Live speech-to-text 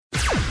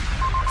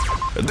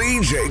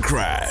DJ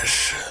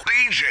Crash.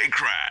 DJ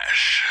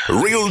Crash.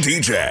 Real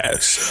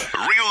DJs.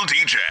 Real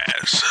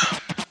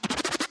DJs.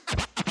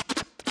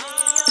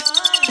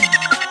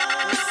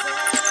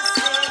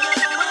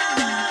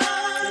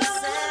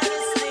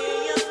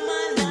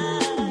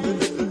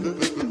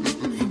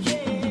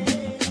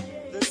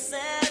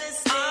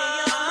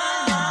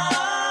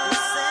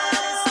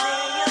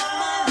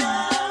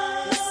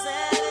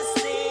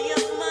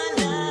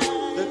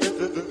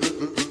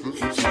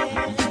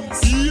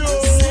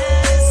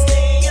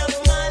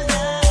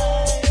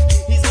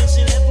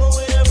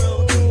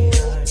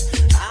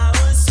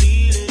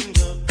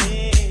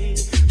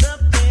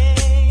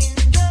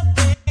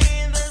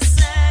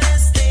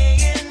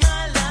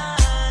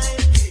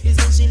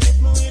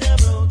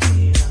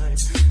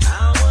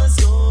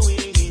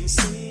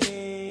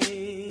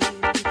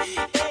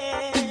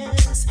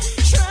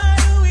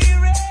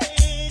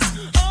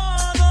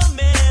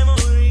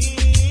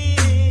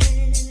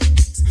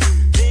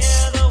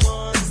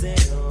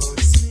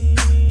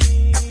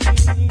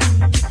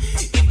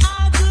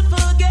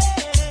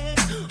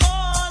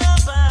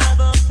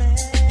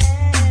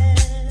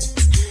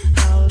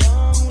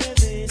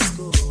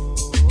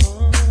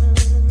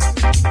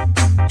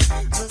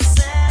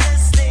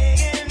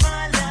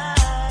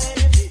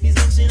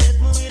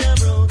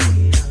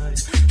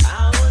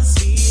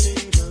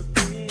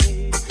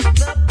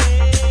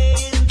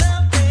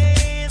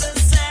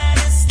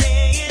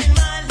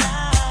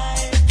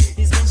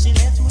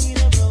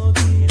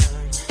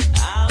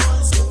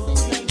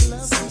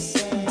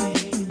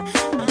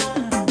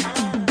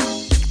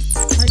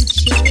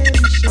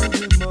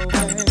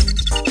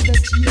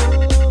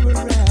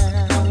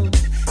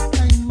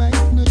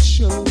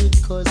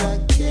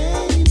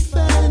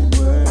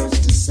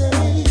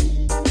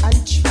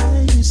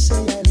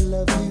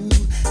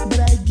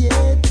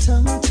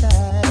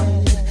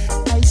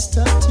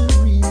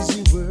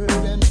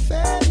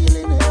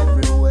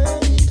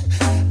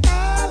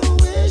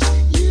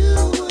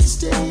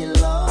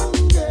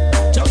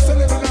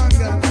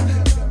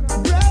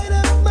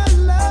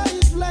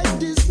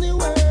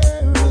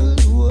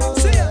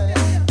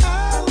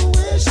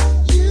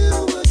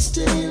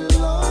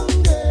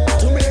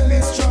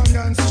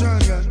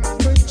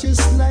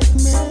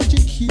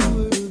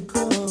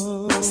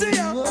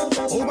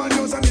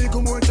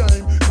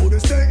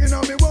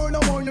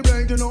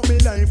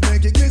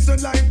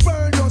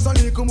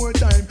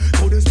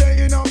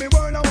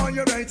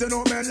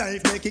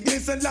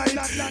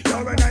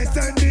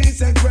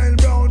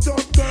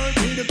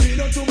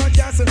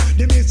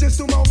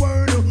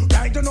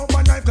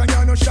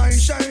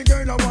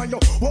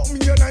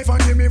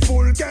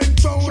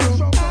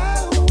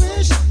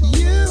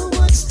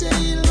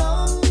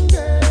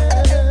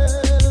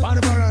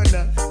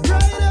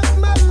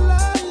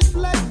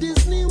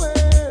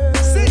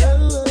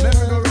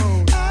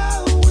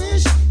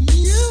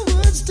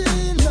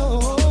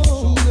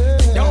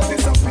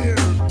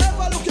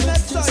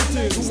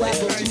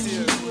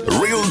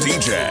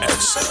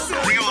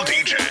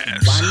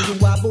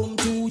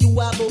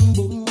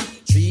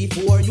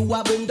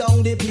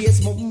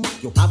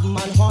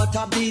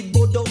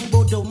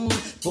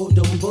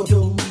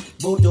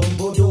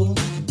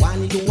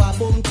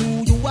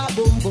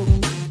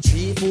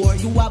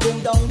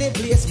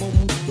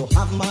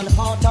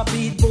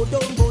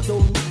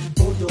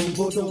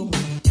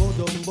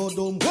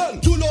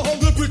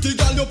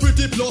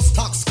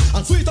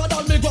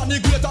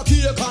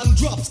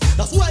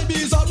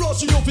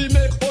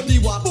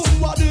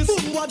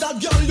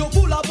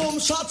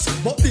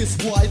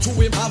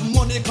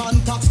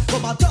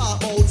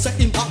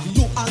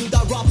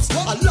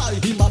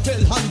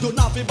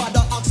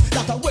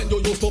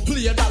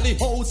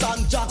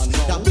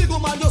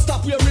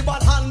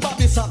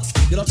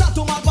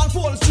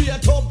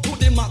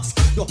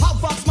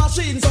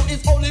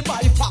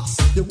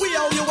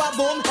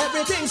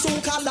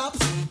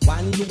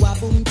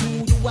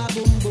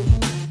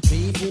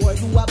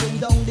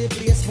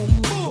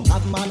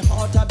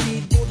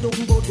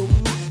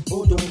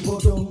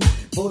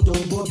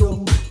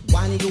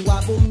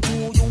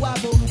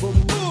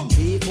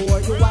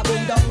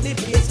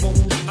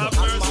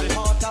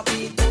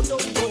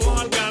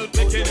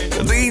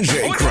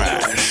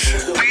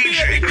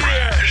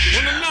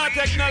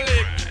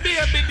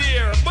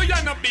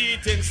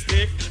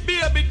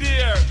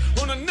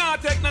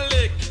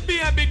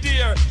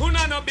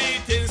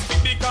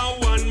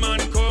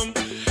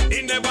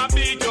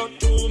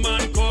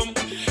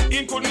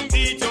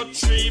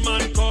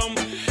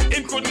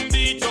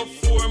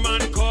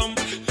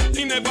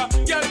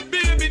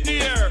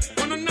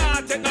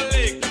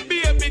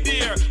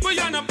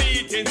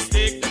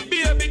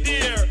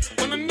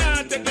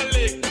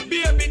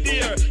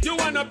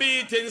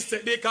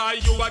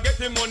 Because you a get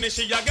the money,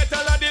 she a get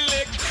all of the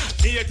lick.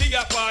 She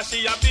a pass,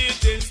 she a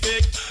beating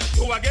stick.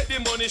 You a get the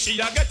money, she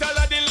a get all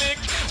of the lick.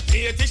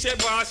 80 she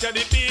boss, you're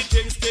the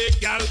beating stick,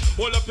 gal.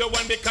 Hold up your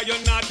one because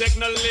you're not take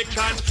no lick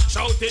and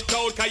shout it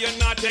out cause you're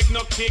not take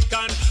no kick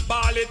and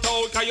ball it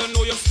out cause you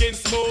know your skin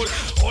smooth.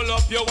 Hold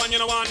up your one, you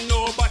don't want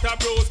no butter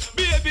bruise.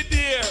 Baby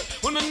dear,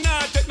 who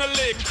not take no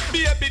lick.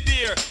 Baby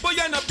dear, but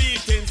you're not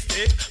beating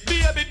stick.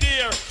 Baby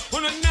dear,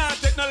 who not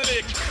take no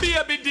lick.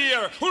 Baby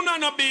dear, who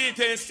not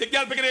beating stick.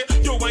 Gal, pick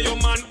it. You and your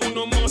man who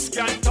no must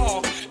can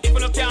talk. If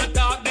you can't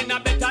talk, then I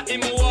better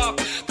him walk.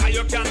 Cause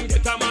you can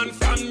get a man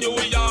from New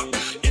York.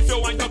 If you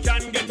want, you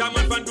can get a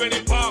man from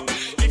 20 Park.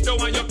 If you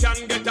want, you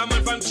can get a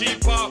man from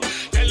Cheap Park.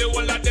 Tell you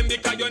all of them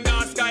because you're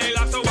not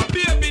Skylar. So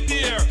baby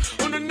dear,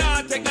 who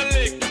not take a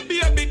lick.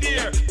 Baby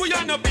dear, who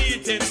you're not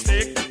beating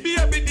stick.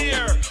 Baby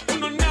dear,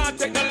 who not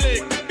take a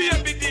lick.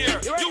 Baby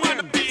dear, you want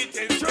to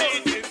beating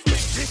stick.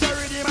 This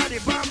already about the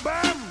bam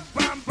bam.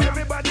 Bam bam.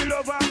 Everybody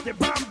love off the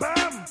bam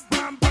bam.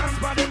 Bam bam.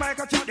 By the mic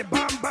I chat the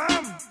bam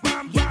bam.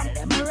 Bam bam.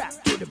 Let me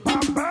rock to the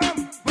bam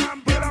bam.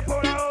 Bam. Get up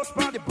on the house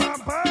by the bam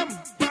bam.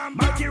 Bam.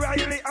 Mikey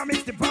Riley I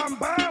mix the bam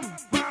bam.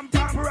 Bam.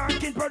 Top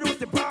ranking produce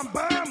the bam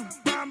bam.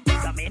 Bam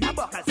bam. Some in a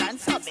buckles and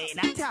some in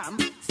a tam.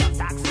 Some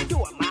taxi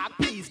door mark,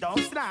 please don't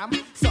slam.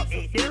 Some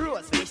eat the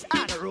roast fish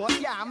and roast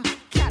yam.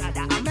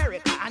 Canada,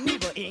 America and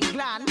even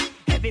England.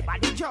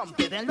 Everybody jump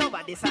to the love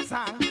of this a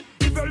song.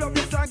 If you love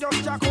this song,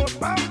 just check out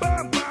bam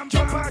bam bam.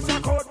 Jump and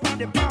check out by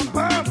the bam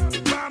bam.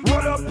 Bam.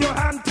 Hold up your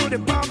hand to the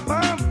bam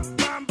bam.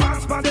 Bam.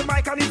 Bounce by the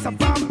mic and it's a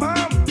bam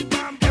bam.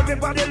 Bam.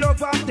 Everybody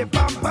love off the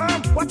bam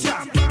bam. Watch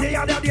out, the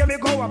other day me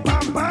go a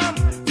bam bam.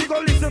 We go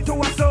listen to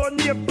a song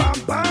named bam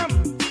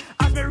bam.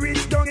 As me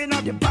reach down in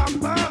the bam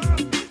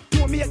bam.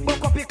 Two mate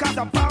buck up because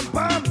of bam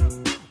bam.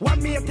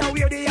 One mate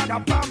away the other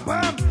bam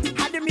bam.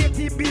 Had the mate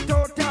he beat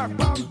out her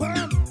bam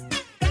bam.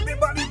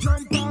 Everybody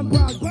jump bam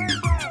bam bam.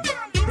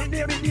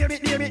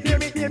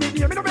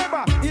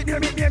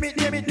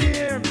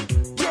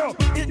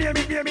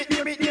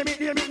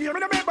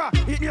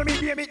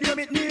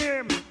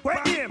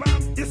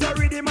 It's a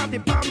rhythm of the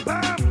bam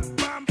bam.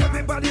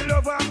 Everybody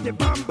love off the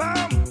bam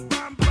bam.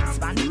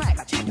 Span the mic,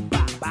 I check the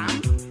bam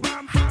bam.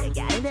 How the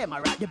guy them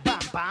a rock the bam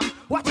bam.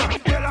 Watch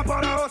out, tell up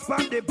on the house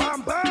bam the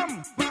bam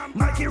bam.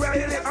 Mikey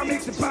Riley I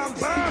mix the bam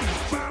bam.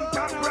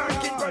 Top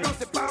ranking produce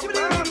the bam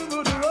bam.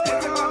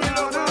 Everybody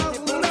love off the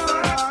bam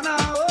bam.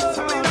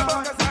 Some in the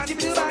buckets and the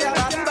desire.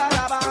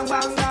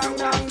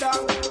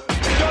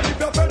 Just if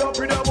you're fed up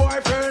with your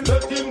boyfriend,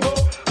 let him go.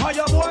 Or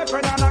your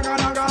boyfriend a naga,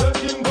 let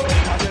him go.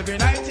 And every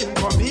night him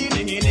come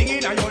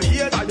dinging and your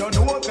ears and your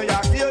nose say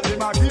your ears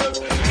him a kiss.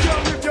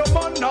 Just if your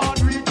man not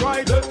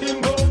retry, let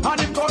him go.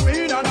 And him come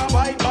in and a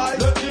bite,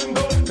 let him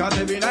go. Cause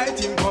every night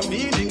him come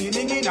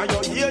dinging and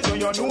your ears and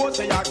your nose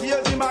say your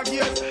ears him a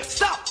kiss.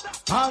 Stop!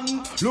 And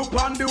look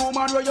on the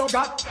woman where you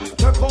got.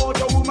 Take out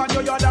the woman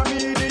you're the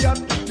idiot.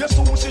 You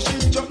sushi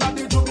she just not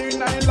the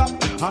juvenile lap.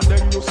 And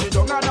then you sit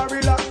down and a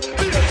relax.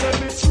 Here say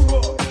me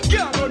true.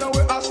 Can't run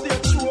away and stay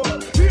true.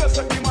 Here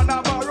say the man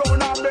have a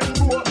round and bend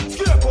low.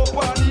 Scrape up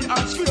on the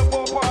and scrape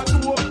up on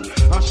two.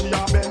 And she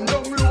a bend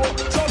down low.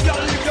 So girl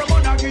if your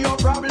man a give you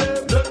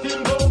problem, let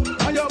him go.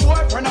 And your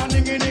boyfriend a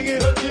niggy,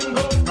 let him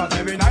go. Cause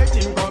every night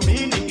him come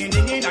in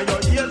niggy. And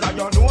your ears and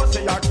your nose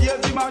say your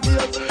ears him a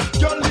ears.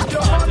 Girl if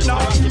your man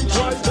not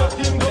let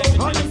him go.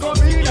 And him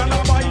come in and a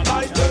bite,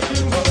 let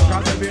him go.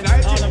 Cause every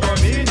night him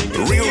come in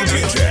Real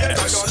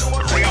DJs.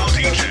 Real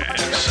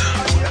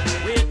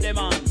DJs. Wait them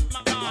on,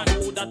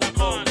 who that a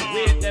come?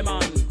 Wait them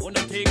on, who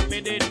no think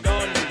me did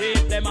done?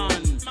 Wait them on,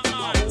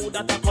 who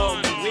that a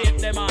come? Wait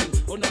them on,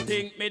 who no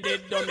think me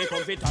did done? Me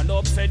come fit and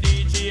up, say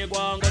DJ go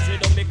and go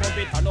sit down. Me come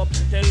fit and up,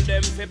 tell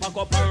them fi pack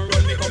up and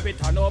run. Me come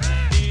fit and up,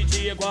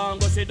 DJ go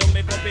and go sit down.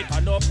 Me come fit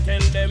and up,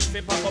 tell them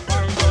fi pack up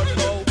and run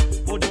now.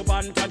 Put up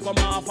and cat come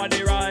off of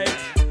the right.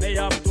 They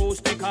have two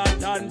stick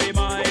out and the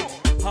mic.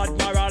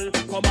 Admiral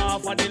come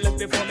off of the left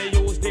before me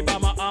use the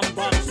bomber and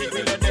box it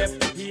with the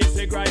depth. He's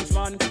the grinds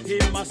man,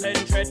 him a send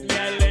threat. Me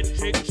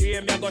electric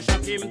chain, me go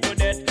shock him to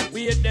death.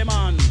 Wait them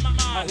on,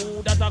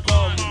 who that a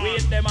come?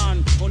 Wait them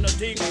on, who no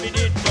think me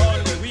did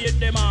done? Wait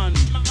them on,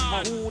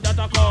 who that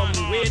a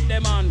come? Wait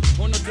them on,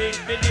 who no think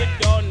me did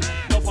done?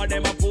 Enough of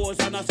them a pose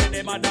and I say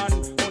them a done.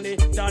 Only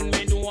done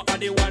me know a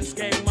the one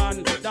skeng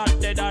man. That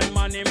dead and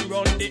man him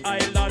run the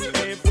island.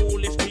 Hey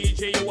foolish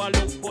DJ you a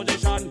look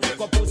position.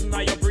 Go pussing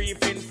a your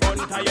brief in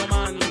front of your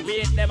man.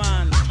 Wait them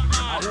man,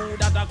 who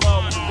that a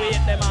come? Wait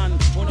them man,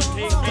 who no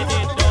think me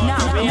did done?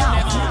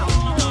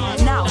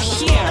 Now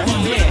hear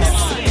this.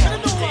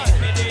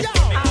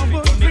 I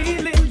would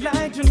really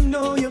like to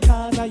know you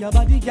cause of your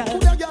body, girl.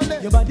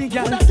 Your body,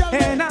 girl.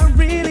 And I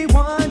really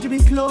want to be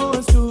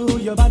close to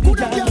your body,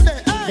 girl.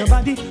 Your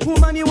body,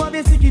 woman, you have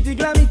a sticky,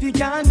 glamity,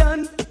 can't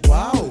done.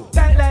 Wow.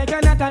 Tight like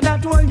a nata,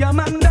 that one your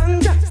man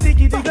done.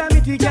 Sticky,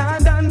 glamity,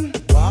 can't done.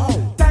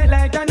 Wow. Tight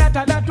like a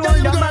nata, that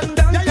one your man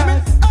done.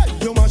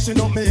 You mashing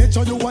up me head,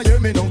 so you a hear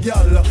me no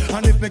girl.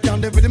 And if me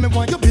can't live with me,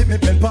 want you beat me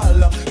pen pal.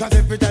 Cause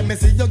every time me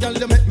see you girl,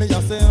 you make me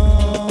a say,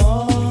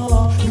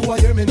 you a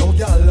hear me no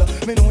girl.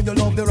 Me know you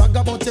love the rock,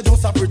 but you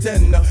just a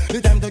pretend.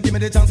 The time to give me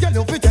the chance, girl,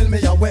 you fi tell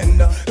me a when.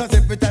 Cause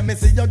every time me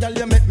see you girl,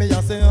 you make me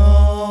a say,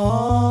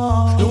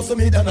 you see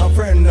me than a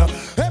friend.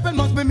 Heaven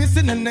must be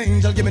missing an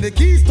angel. Give me the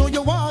keys to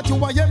your heart, you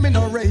are me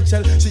no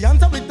Rachel. She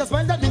answer with a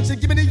smile, that means she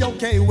give me the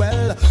okay.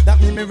 Well, that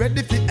mean me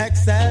ready for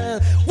excel.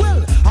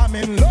 Well, I'm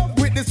in love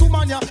with this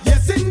woman, yeah.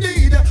 Yes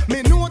indeed.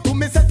 Me know to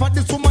myself for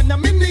this woman, yeah,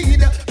 me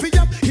need. Be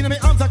up in my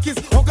arms, a kiss,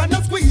 hug and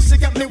a squeeze. She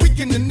got me weak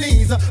in the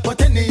knees,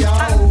 but anyhow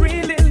I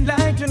really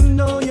like to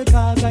know you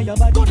cause of your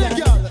body, good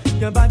girl.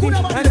 Your body,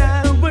 and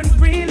I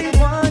would really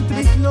want to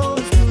be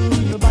close to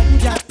your body,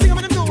 girl.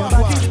 Your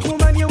body,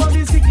 woman, you want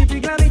me sticky,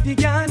 glamity,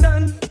 can't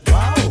done.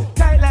 Wow.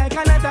 Tight like a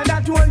nata,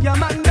 that hold your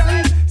man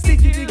done.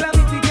 Sticky,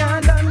 glamity,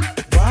 can't done.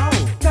 Wow.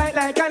 Tight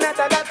like a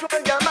nata, that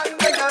hold your man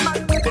done.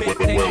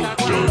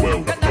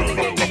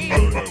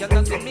 You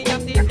can see me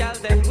and these girls,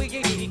 them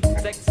wiggy.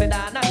 Sexy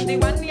down and the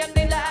one and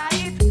the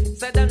light.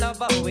 Say them love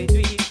how we do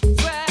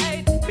it.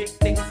 Right, big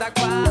things are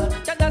quiet.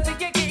 You can see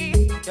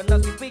giggy. You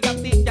can see we got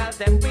these girls,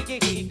 them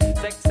wiggy.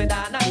 Sexy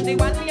down and the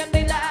one and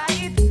the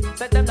light.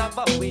 Say them love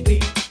how we do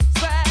it.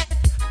 Right,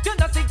 you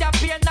can see your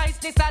pure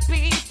niceness at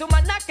peace. To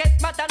man, I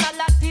get mad and a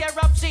lot tear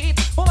up sheet.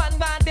 One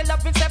man, they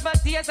love in 7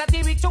 days at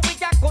the week. So we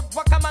got good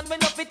work, a man, we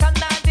love it and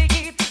not the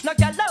heat. No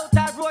girl out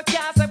the road,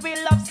 can't say we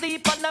love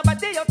sleep. And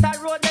nobody out the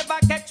road never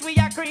catch we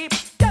a creep.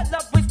 Girl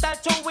love we start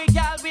show we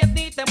always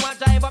need them. Want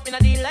drive up in a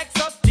the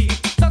Lexus Jeep.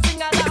 So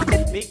sing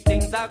along, big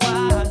things are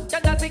gone. You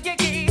know see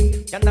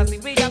giggy, you know see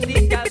we have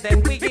these girls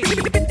them wiggy.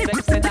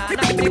 Sexy down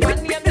and the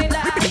one name they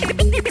like.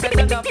 Say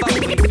the love how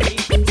we be.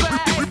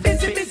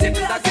 Busy, busy,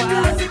 blasting,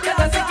 blasting,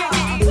 blasting.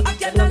 I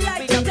cannot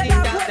like you, you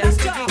know what it's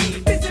called.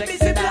 Busy,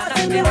 busy,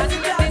 blasting,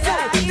 blasting,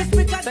 blasting. This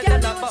because girl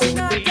knows she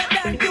not better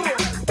than you.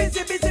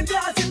 Busy, busy,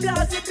 blasting,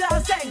 blasting,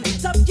 blasting.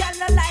 Some girl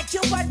not like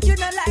you, but you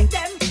not like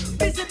them.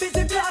 Busy,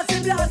 busy,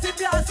 blasting, blasting,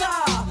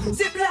 blasting.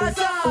 See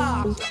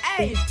blasting.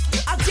 Hey,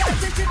 a girl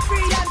say she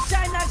free and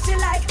shine and she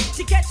like.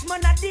 She catch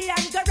man a day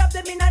and go rub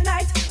them in a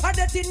night. Her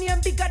dirty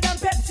name bigger than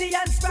Pepsi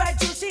and Sprite.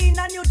 So she in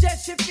a new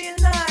dress, she feel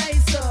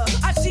nice.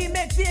 As she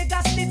make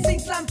Vegas need sing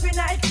slam for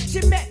night.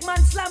 She make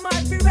man slam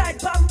hard fi ride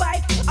pan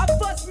bike. At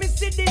first me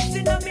see this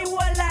in a me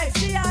whole life.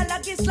 She all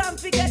like Islam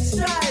fi get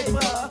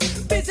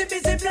stripe. Busy,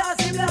 busy,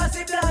 blasty,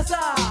 blasty,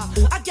 blasta.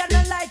 I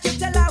cannot like you,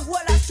 tell her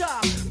what I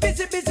shop.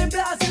 Busy, busy,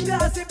 blasty,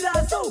 blasty,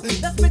 blasta.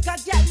 That's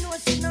because girl know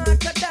she not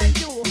hotter than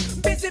you.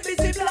 Busy,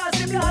 busy,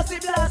 blasty, blasty,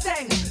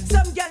 blasting.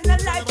 Some girl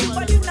not like you,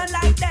 but you not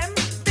like them.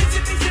 Busy,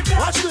 busy,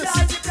 blasty,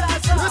 blasty,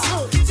 blasta.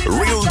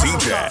 Real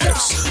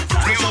DJs.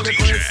 Real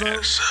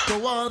DJs.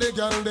 To all the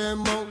girl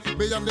them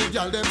me and the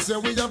girl them say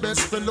we are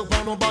best friend. Look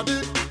on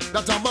nobody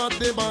that I'm at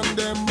the band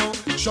them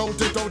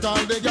shout it out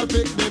all the girl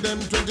pick me them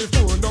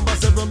 24 number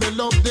 7 me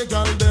love the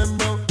girl them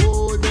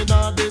oh me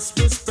not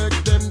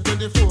disrespect them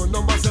 24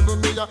 number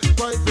 7 me a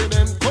cry for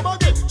them. Come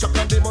again Chuck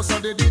and the most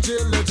of the DJ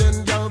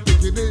legend girl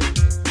picking it.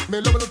 Me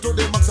love you to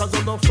the max as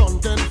on the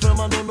front end from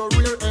and on the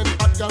rear end.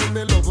 Hot girl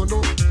me love you no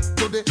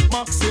to the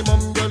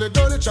maximum. Girl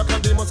the Chuck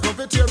and the must come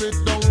to tear it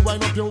down.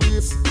 Wind up your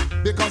waist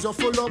because you're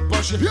full up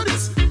and she hear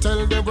this.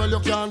 Tell them well you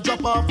can't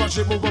drop off and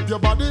she move up your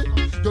body.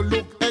 You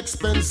look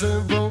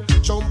expensive.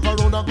 Jump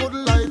around a good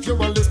life. You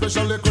want the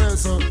special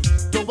request.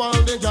 To all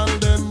the girl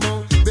them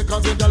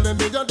because the girl them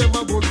me and them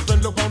a good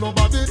friend. Look on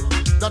nobody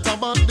that a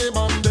bad them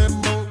and them.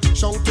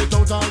 Shout it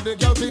out all the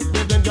girl pick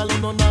me them girl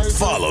no nice.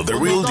 Follow the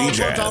Real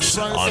DJs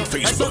on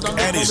Facebook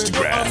and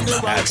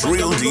Instagram at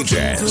Real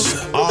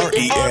DJs.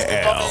 RealDJays.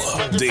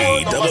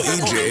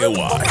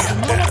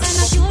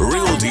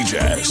 Real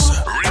DJs.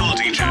 Real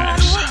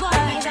DJs.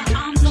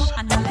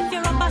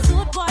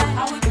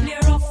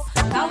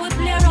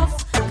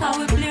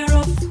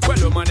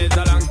 Well, woman, it's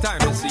a long time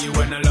to see you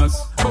when I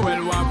lost. But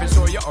well, want to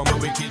show you how my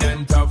wicked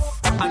and tough.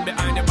 And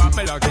behind the back,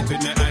 me lock it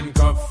with me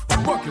handcuff.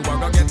 Walk you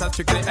walk, I get a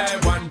strictly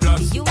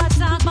A1+. You a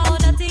talk about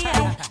the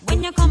air.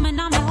 When you coming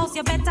on my house,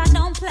 you better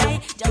don't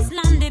play. Just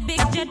land the big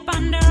jet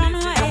on the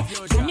runway.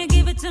 Can you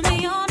give it to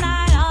me all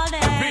night, all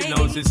day?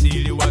 Now,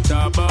 Cecilia, what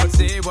about?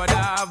 Say what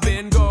I've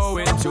been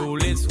going through.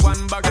 List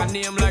one bag of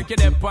name like you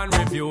dep on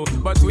review.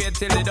 But wait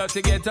till the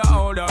dirty get a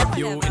hold of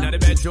you. In the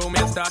bedroom,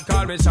 you start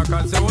call me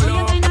Shaka Zulu.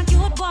 You're kinda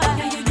cute boy,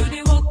 can you do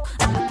the work?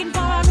 I'm looking for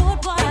a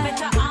road boy.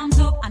 Better arms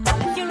up and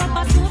if you're up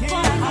a suit boy.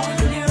 I will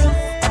clear up,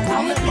 I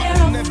will clear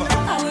up,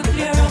 I will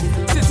clear up.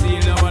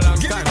 Cecilia, a long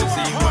time to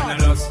see you when I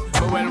lost.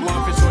 But well,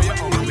 want to show you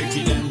how my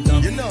wicked and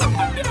tough. You know,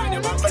 and behind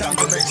your back, time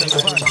to make some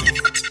fun.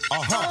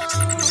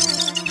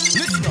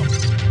 Listen up.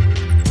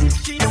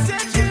 She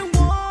said she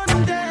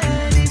wanted,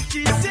 if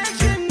she said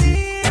she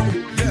need,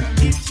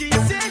 if she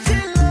said she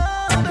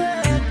loved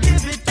it,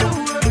 give it to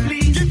her,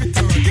 please. Give it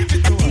to her, give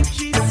it to her. If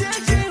she said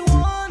she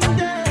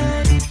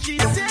wanted, if she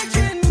said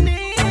she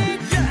need,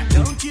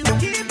 don't you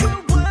keep her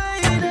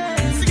waiting.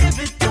 Give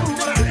it to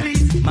her,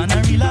 please. Man, I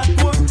real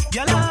hardcore,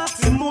 y'all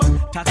asking more.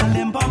 Tackle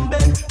them on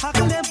bed,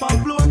 tackle them on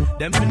floor.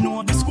 Them fi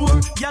know the score,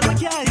 y'all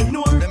can't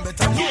ignore. Them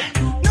better know.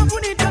 No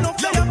put it down, no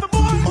play up the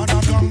board. Man a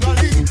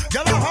gangali,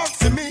 y'all a hawk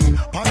to me.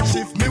 Pan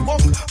shift me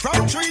walk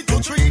from tree to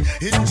tree.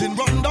 Engine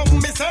run down,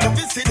 me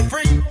service it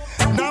free.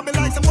 Now be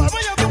like some boy,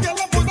 where you have y'all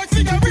a pose like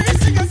figure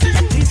sing a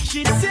sing. If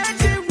she said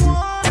she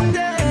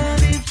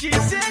wanted, if she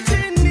said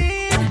she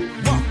need,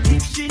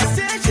 if she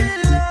said she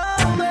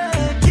loved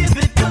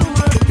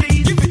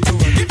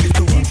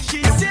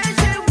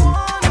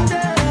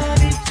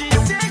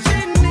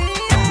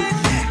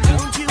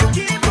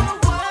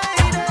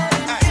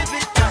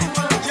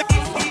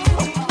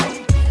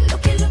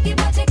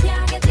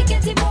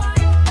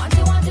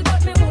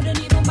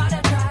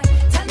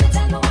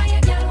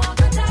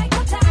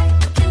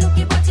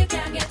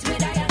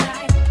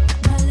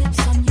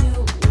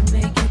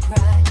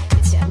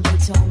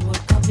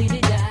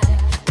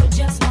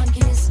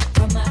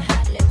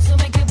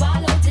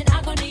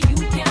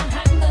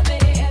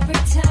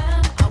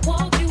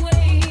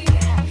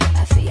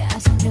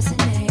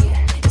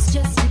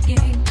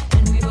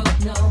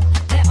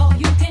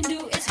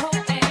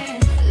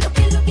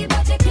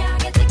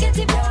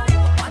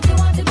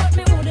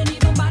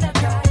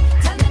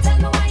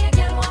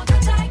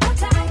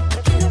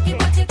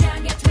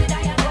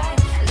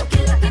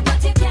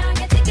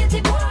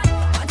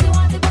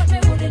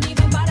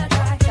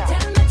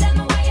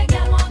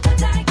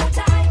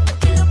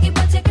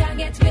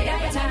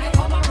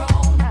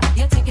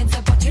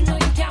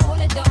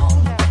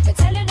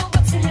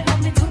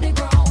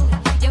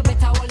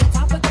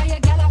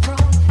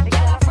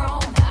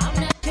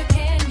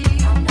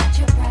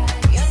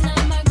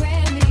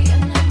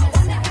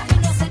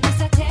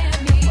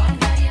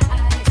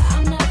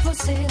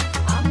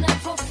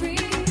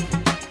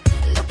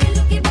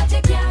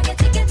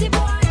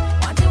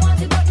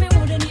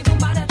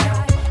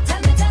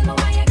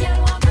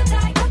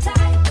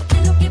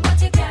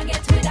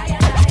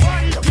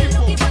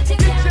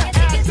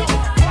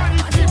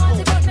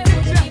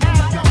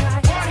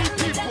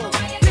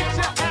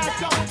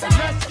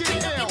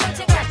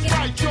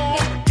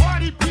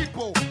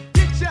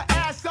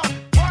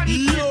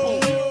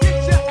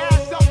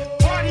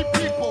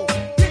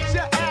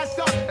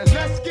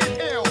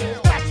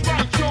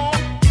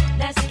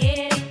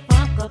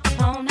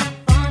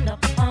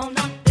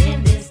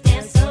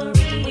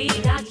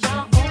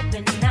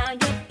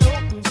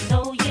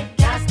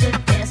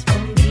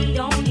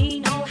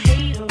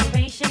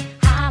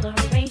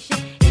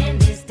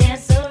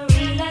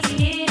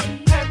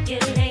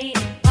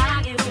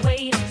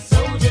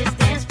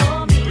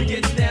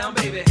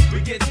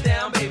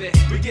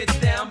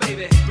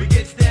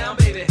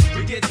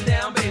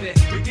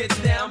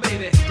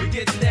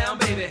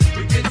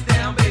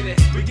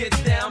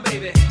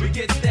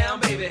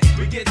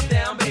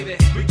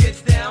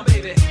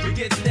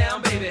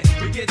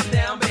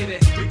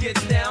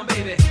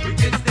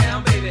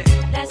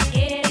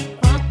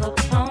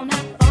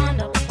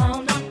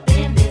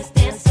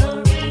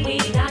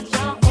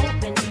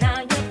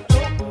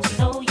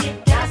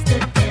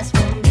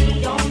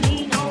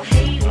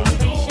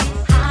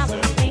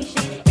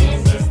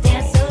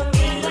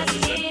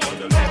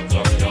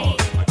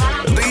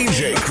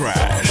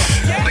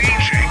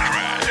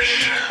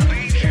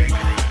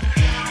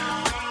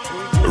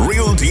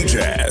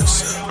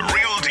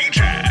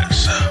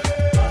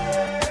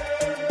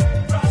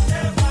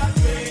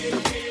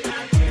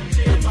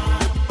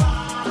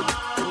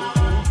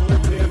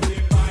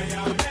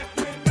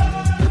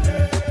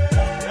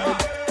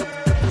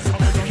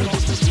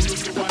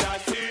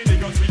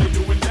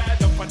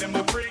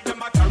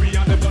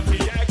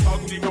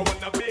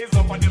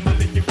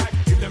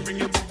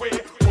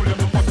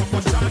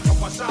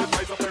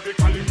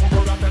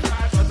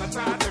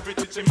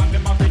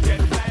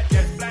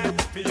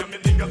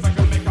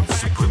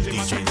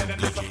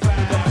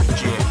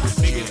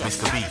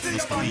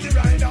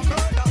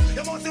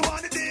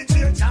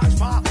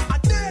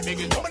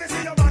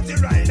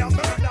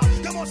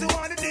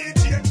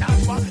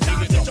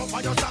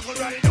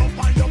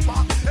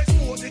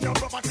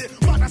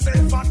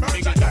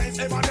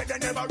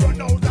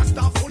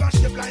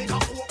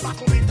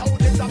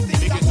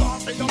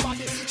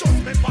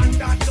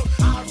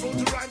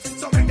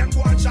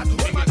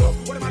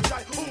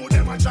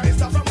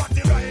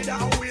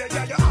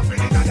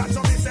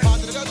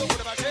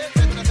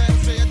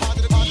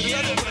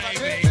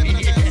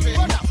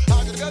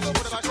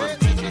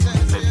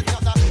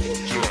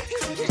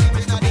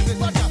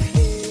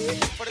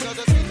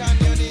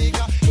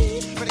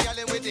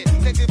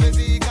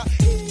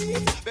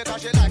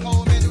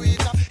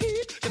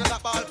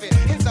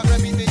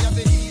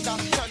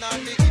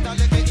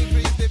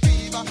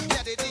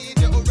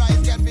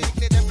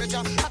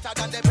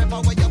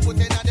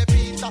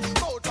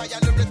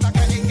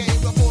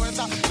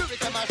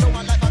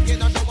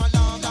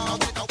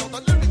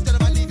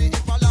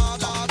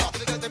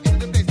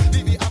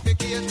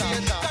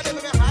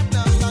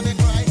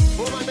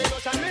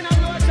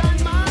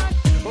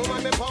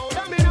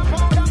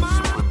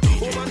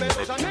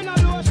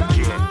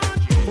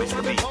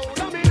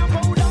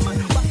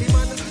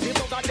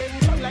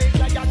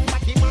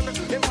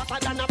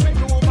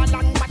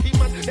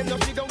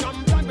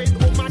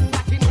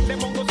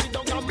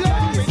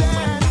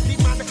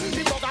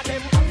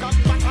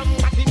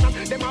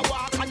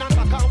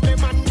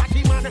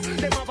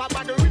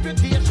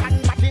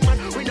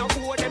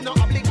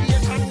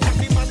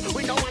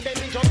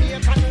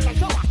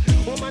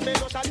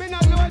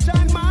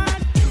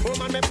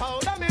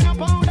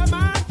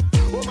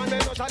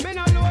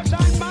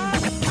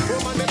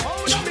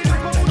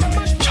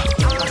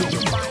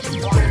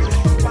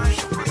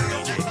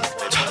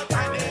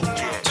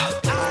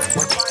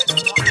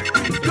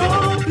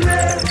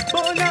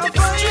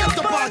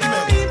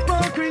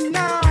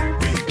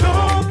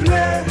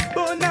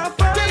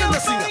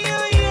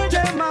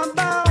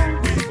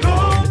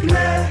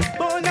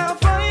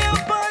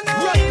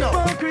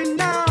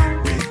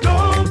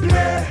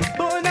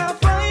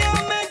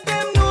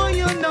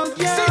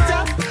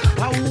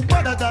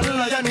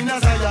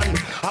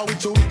How we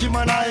two Kim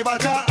and I ever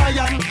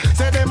iron.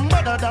 Say them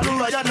better than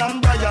Ryan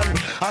and Brian.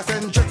 I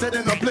send checks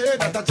in the play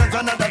that a chance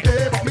another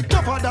day. But me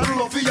tougher than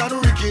Luffy and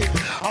Ricky.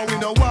 And we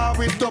no war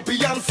with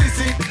Duppy and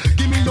Sissy.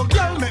 Give me your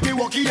girl, make me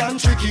walkie and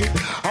tricky.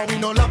 And we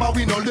no love,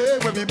 we no lay.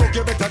 When we book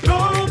you better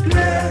don't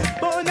play.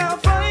 Burn a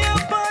fire,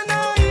 burn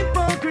a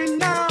hypocrite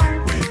now.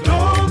 We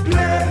don't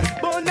play.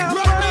 Burn a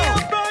fire,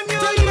 burn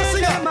your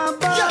head in my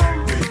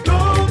bow. We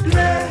don't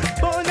play.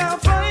 Burn a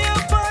fire,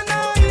 burn a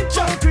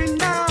hypocrite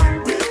now.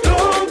 We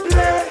don't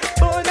play.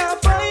 Burn a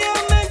fire,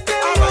 make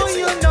them know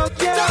you know.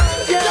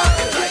 Yeah.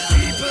 Like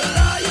people,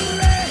 are you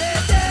ready?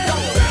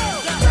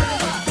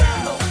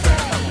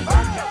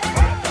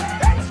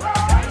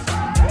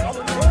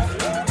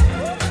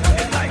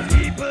 It's like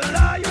people,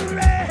 are you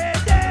ready?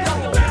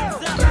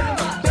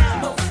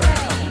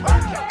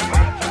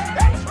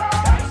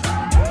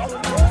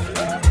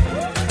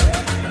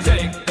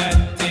 Shake that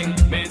thing,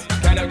 miss.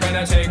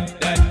 Kinda shake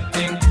that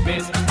thing,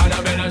 miss.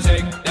 Annabella,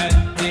 shake that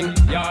thing,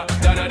 yeah.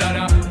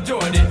 Donna,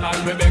 Jody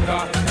and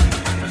Rebecca.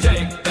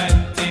 Shake that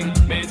thing,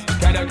 miss.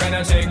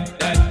 Kinda shake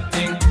that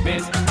thing,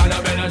 miss.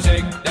 Annabella,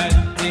 shake that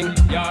thing,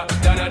 yeah.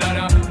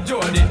 Donna,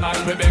 Jody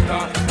and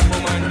Rebecca.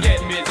 Woman, get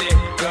busy.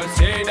 Just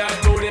shake that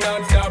booty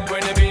non-stop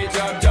when the beat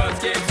drop.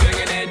 Just keep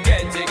swinging it,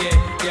 get jiggy.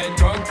 Get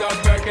drunk up,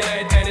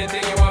 percolate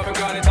anything you want.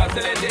 Because it's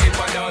oscillating if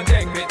I don't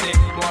take pity.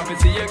 Want to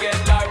see you get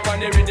life on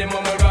the rhythm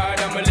of my ride.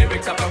 And my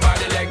lyrics up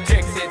about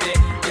electricity.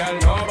 Girl,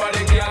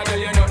 nobody can do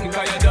you nothing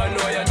cause you don't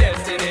know your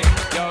destiny.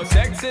 Yo,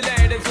 sexy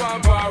ladies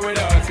want war with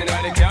us. You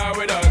know the car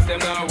with us, them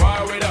not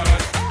war with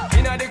us.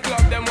 You know the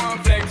club, them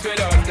want flex with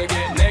us. To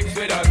get next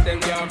with us, them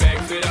can't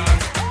vex with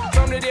us.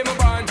 From the day my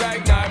bond, I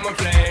ignite my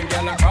flame.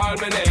 Girl, I call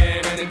my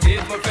name and it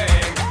is my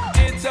fame.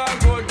 It's all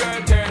good,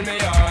 girl, turn me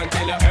on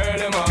till I earn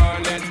them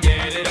on. Let's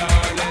get it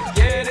on, let's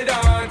get it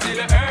on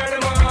till I earn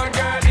them on.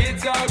 Girl,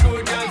 it's all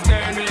good, just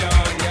turn me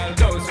on. Girl,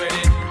 don't sweat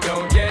it,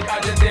 don't get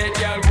agitated.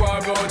 Girl, go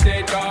and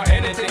rotate, cause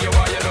anything you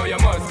want, you know you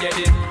must get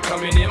it.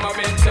 Coming in my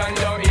mention,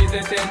 don't ease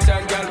the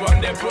tension. Girl,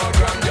 run the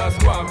program, just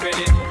go and fit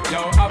it.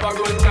 Yo, have a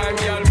good time,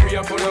 girl, free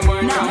up for the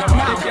mind.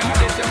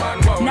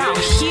 Now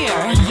hear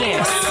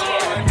this.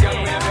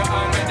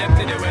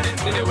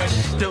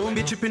 Don't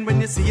be tripping when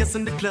you see us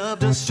in the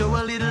club. Just show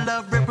a little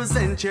love,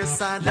 represent your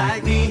side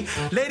like me.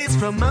 Ladies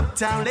from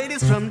uptown,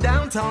 ladies from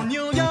downtown,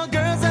 New York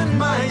girls and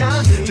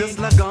Miami. Just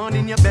log on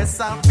in your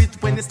best outfit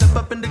when you step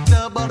up in the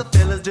club. All the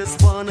fellas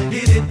just wanna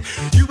hit it.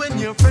 You and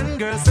your friend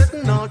girl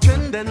setting all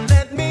trend, and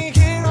let me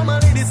hear all my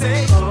ladies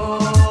say,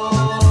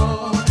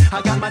 oh,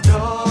 I got my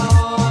dough.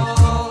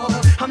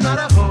 I'm not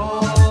a hoe.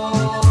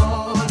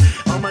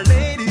 All my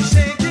ladies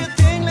shake your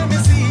thing, let me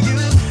see you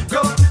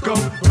go, go,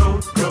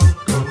 go, go,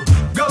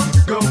 go,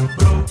 go, go,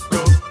 go,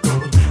 go,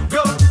 go,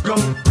 go, go,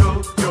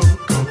 go,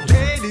 go.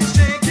 Ladies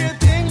shake your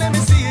thing, let me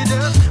see you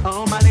just.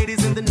 All my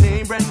ladies in the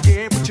name brand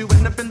gear, put you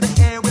up in the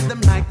air with them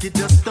like you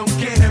just don't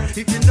care.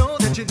 If you know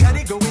that you got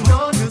it going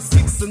on till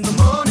 6 in the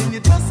morning, you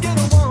just get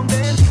a warm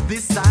then.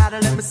 This side,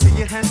 let me see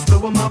your hands,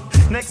 throw 'em up.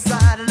 Next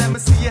side, let me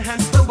see your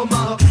hands, throw 'em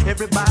up.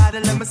 Everybody,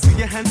 let me see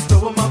your hands,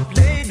 throw 'em up.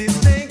 Ladies,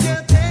 take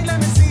your thing, let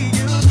me see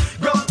you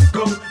go,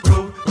 go,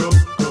 go, go,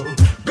 go,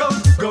 go,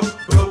 go, go,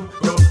 go,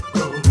 go,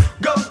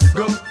 go,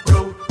 go, go,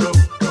 go,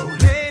 go.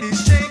 Ladies,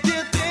 shake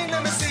your thing,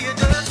 let me see you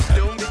just.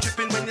 Don't be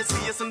tripping when you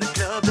see us in the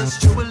club.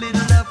 Just show a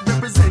little love,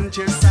 represent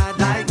your side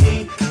like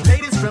me.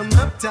 Ladies from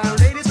uptown,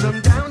 ladies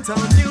from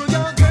downtown, New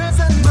York girls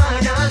and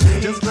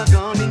Miami. Just log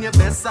on in your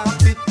best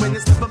outfit when you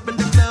step up in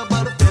the club.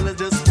 All the fellas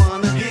just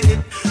wanna hit it.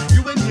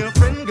 You and your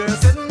friend girl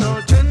setting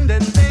all trend,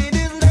 and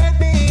ladies, let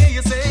me hear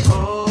you say,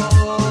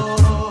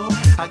 oh,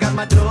 I got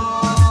my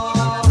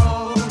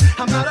dough.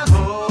 I'm not a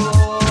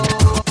hoe.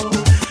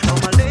 All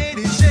my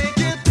ladies shake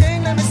your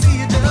thing, let me see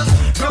you just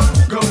go,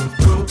 go,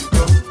 go,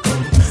 go, go.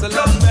 So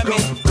love me,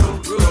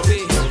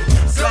 Ruby,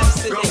 Slap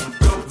City,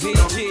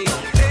 VG,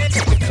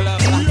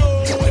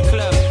 the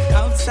club,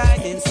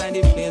 outside, inside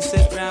the place,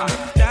 sit round.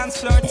 Dance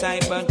floor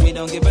tight, but we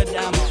don't give a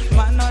damn.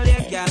 Man, all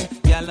your gal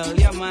all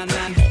your man,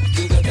 and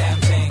do the damn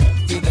thing,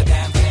 do the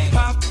damn thing.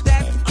 Pop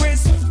that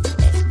crisp,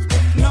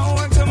 no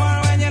work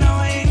tomorrow, and you know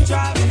I ain't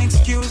driving.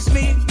 Excuse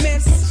me,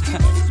 miss.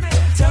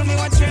 Tell me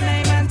what's your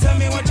name and tell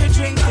me what you're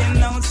drinking.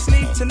 No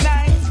sleep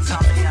tonight.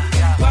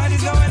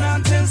 Party's going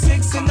on till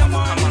 6 in the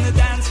morning. The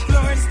dance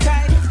floor is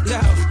tight.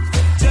 Yo,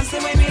 just the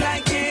way we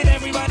like it.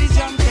 Everybody's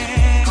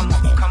jumping.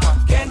 Come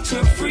on. Get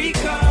your freak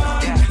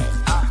on.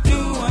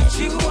 Do what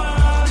you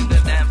want.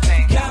 The damn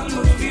thing. Can't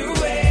move your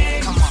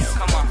way. Come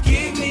on.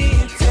 Give me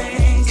a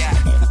taste.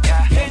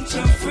 Get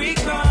your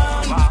freak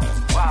on.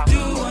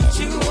 Do what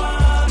you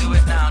want. Do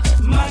it now.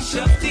 Mash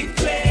up the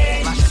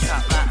place.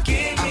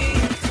 Give me.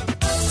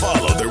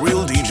 Follow The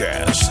Real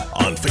DJs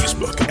on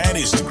Facebook and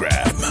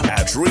Instagram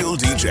at Real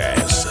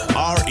DJs.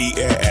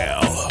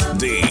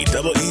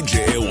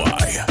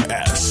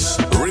 RealDJYS.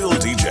 Real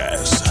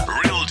DJs.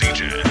 Real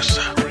DJs.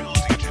 Real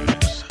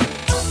DJs.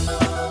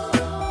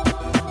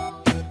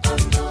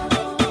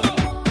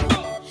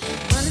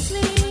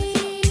 Honestly,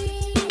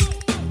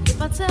 if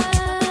I tell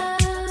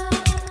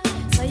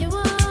you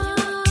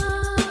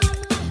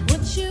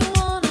what you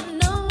wanna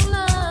know,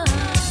 love.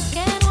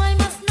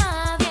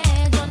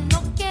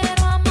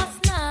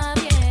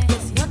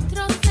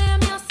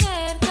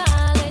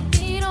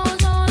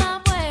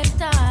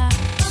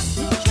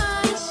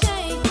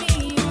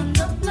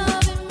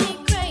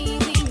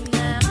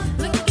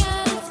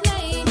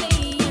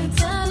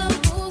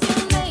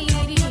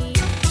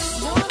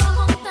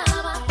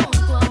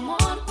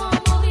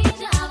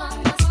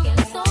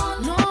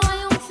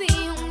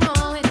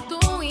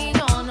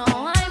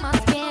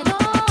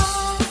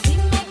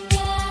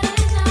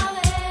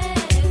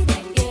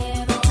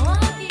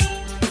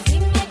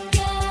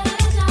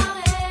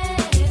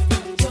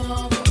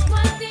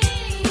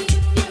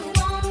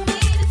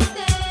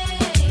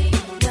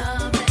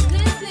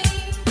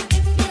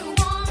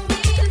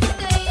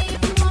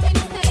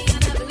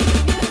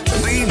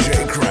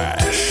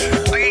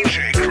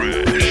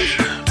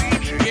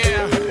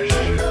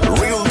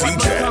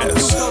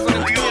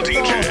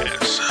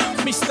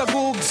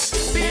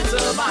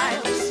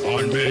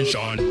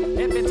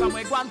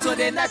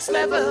 the next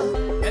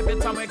level. Every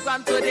time we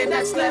gone to the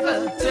next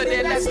level, to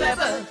the next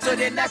level, to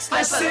the next level.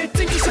 I say,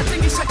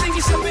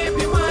 tingisha,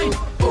 baby mine.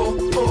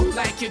 Oh,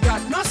 like you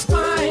got no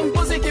spine.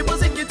 Buziki,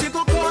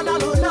 tigo kona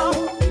no.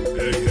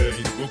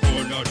 Hey, go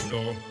kona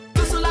no.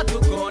 Tusula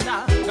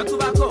tukona,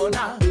 katuba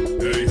kona.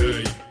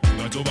 Hey,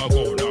 katuba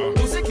kona.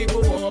 Buziki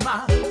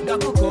kuoma,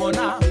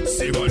 gakukona.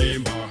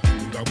 Sibalimba,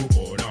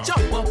 gakukona.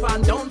 Jump up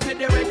and down to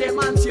the reggae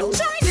mansion.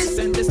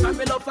 Listen, this time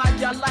we love a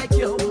girl like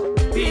you.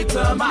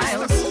 Peter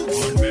Miles.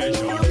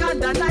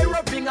 Uganda,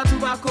 Nairobi,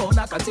 tobacco,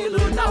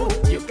 Nakatilu now.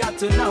 You got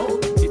to know.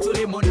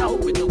 Titulimo now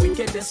with the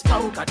wickedest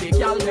flow. Cause the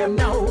girl them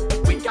know.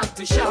 We got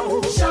to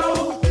show.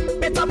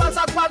 Better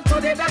Mazak one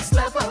to the next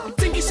level.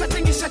 Tingisha,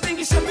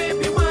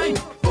 baby mine.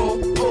 Oh,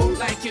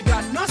 like you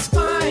got no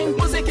spine.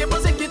 Buziki,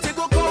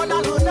 tigo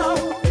kona no.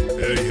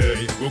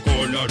 Hey, go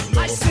kona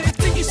no. I say,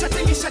 tingisha,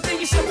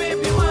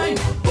 baby mine.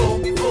 Oh,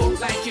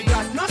 like you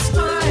got no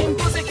spine.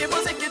 Buziki,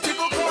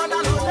 tigo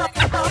kona no.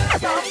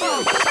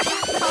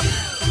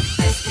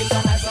 This beat a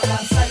nice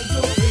alongside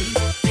Blue 3.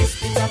 This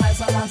beat a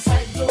nice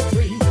alongside Blue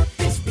 3.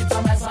 This beat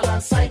a nice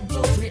alongside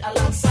Blue 3.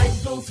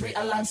 Alongside Blue 3.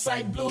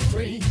 Alongside Blue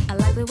 3. I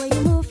like the way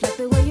you move, like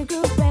the way you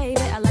groove,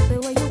 baby. I like the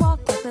way you walk,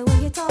 like the way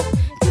you talk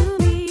to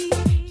me.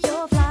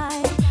 You're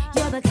fly,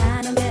 you're the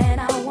kind of man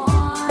I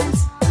want.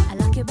 I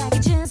like your baggy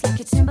jeans, like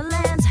your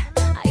Timberlands.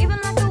 I even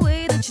like the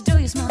way that you do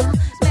your smile.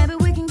 Maybe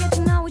we can get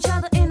to know each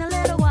other in a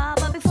little while.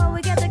 But before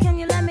we get there, can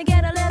you let me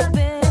get a little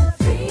bit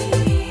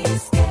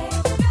risky?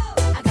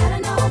 I gotta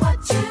know what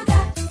you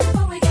got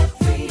before we get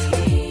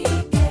freaky.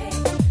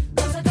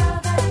 'Cause a girl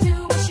gotta do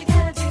what she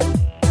gotta do.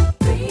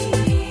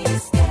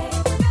 Risky.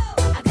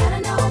 I gotta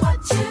know what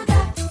you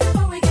got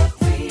before we get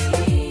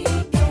freaky.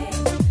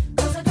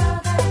 'Cause a girl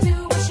gotta do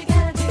what she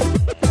gotta do.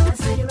 I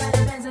saw you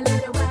riding Benz a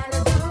little while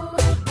ago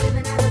with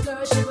another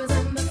girl, she was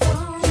on the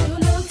phone. You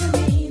looked at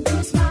me, then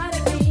you smiled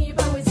at me,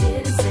 but we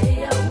didn't say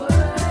a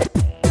word.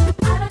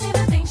 I don't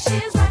even think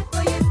she's right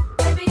for you,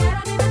 baby. I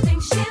don't even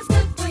think she's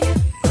good for you.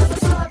 'Cause I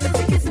saw her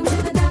busy kissing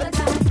with another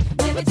guy,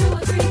 maybe 2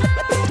 or 3. I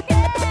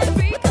get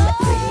freaked out.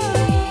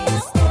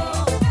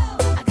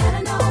 I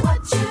gotta know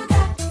what you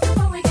got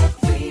before we get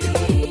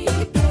freaky.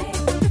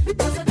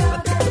 'Cause a girl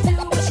gotta do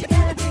what she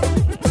gotta do.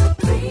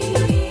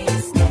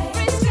 Risky.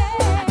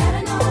 I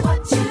gotta know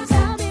what you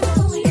got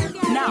before we get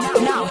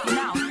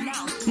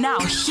Now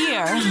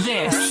hear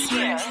this.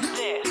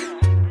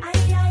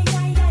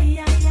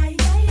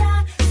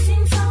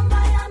 Sing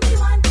somebody and me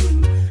want him.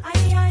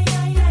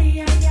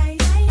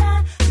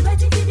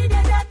 Ready for the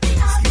dead at the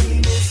house.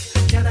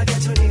 Can I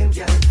get your name,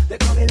 girl? They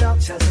call me love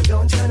child, so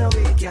don't turn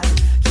away, girl.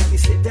 Can we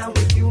sit down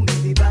with you,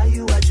 maybe buy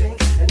you a drink,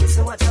 and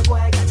listen what your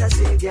boy got to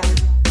say, girl?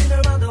 Been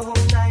around the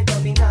whole night,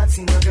 but me not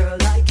seen a girl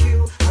like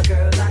you, a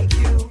girl like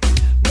you.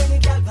 Many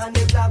girls on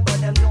the block, but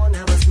them don't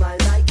have a smile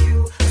like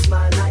you, a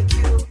smile like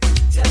you.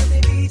 Tell the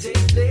DJ,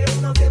 play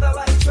on no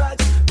favorite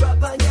tracks.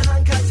 Rub on your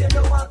hand, cause you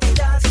know how to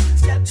dance.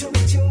 Step to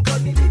me tune,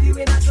 cause me leave you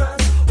in a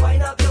trance.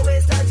 Wind up your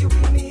waist as you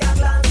give me a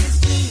glance. This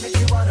tune make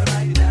you wanna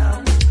ride it down.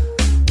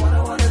 What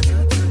I wanna do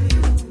to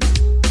you,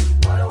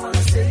 what I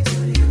wanna say to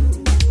you,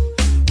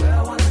 where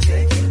I wanna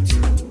take you to.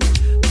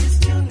 This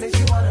tune make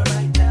you wanna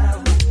ride down.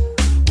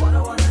 What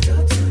I wanna do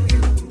to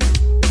you,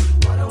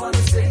 what I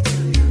wanna say to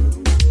you,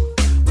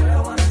 where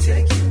I wanna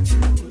take you to.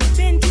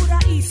 Been to the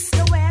east,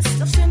 the west.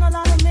 I've seen a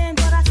lot of men,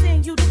 but I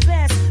think you the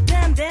best.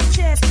 Damn, them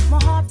chest. My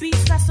heart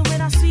beats faster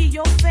when I see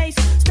your face.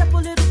 Step a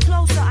little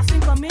closer, I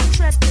think I'm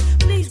interested.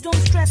 Please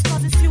don't stress,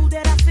 cause it's you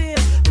that I feel.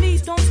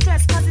 Please don't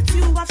stress, cause it's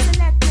you I've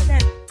selected.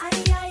 And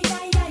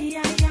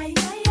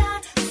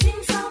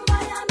Sing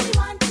somebody and me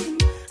want him.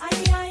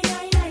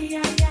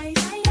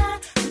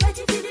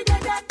 Ready for the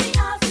dead at the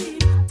house.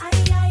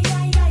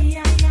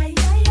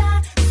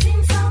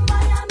 Sing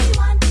somebody and me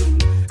want him.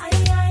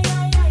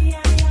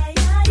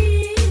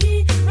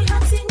 Me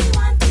hot sing me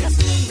want him. This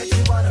tune make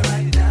you wanna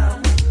ride it down.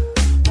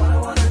 What I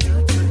wanna do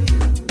to you,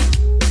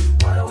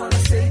 what I wanna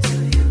say to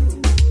you,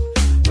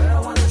 where I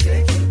wanna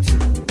take you to.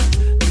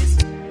 This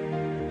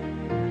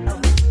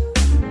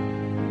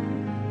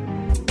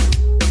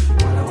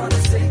what I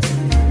wanna say to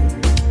you,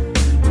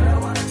 where I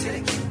wanna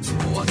take you to.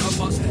 What a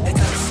boss. It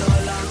took so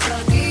long to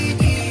get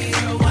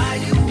here. Why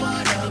you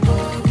wanna go?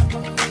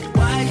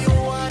 Why you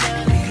wanna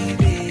leave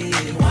me?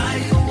 Why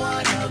you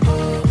wanna go?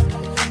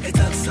 It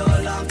took so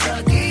long to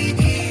get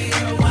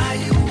here. Why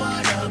you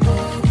wanna go?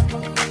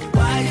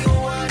 Why you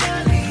wanna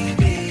leave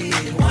me?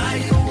 Why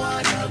you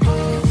wanna go?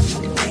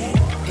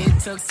 It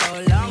took so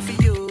long for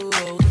you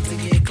to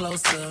get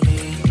close to me.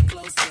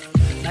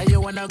 Now you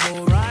wanna go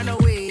run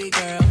away,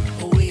 girl,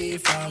 away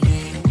from me.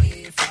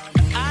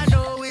 I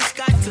know it's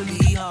got to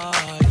be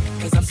hard,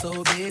 cause I'm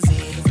so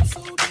busy.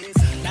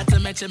 Not to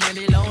mention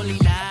many lonely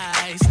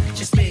nights,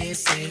 just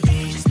missing me.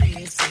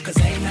 Cause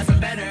ain't nothing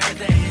better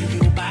than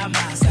you by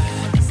my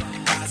side.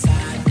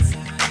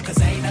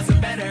 Cause ain't nothing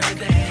better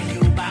than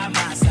you by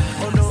my side.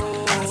 Oh no,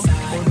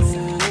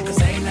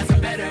 cause ain't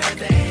nothing better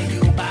than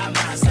you by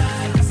my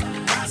side.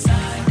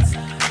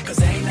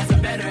 Cause ain't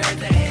nothing better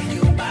than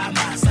you by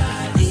my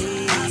side.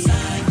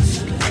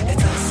 It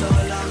took so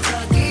long to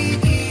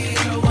get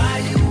here.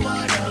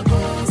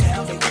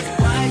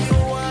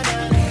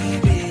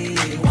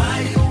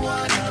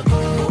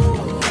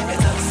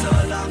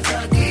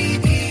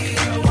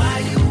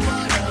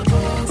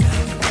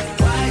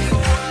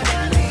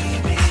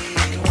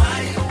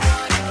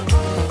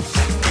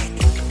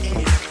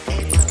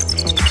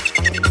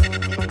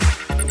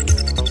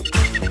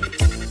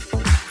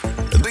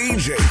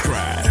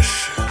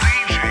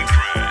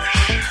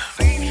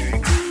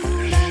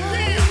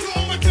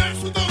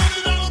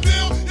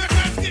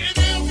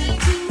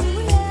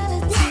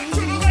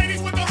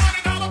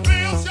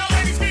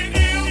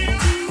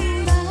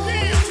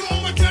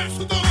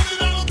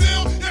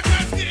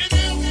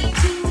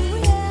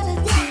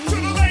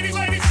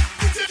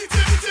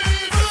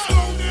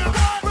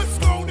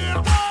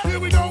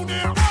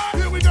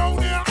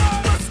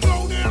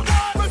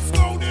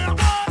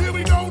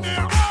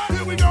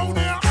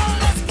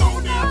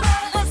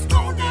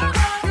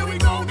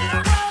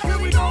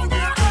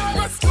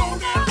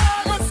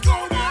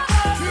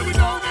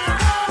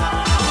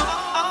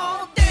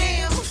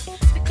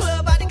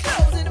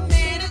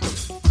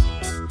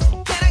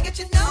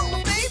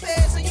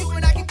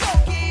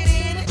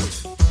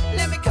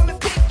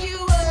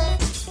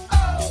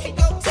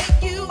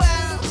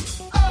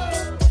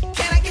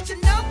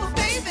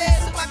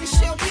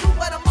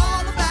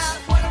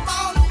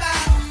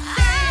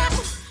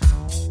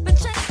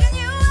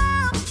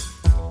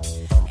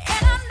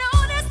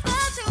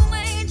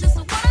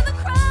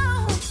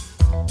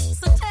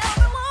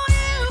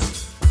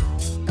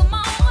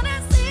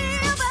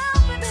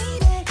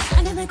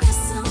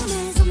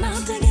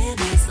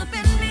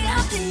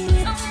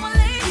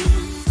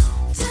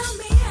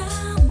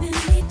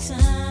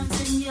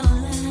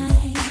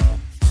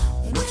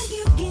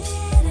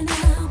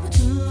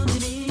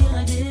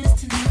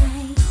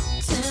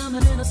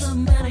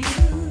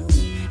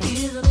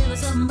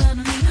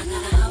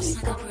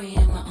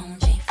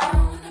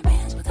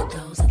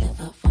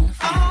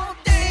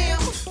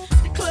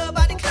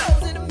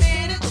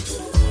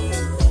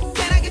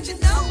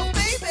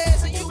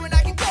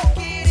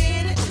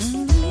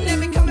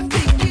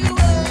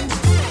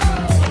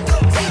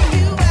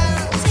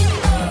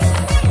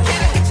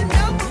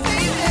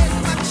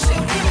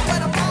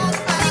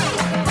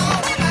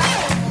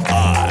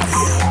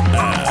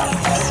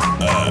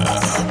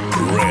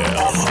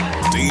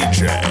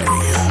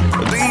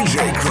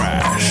 DJ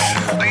Crash.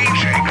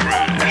 DJ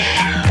Crash.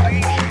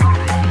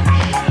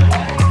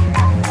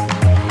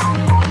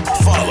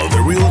 Follow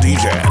The Real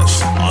DJs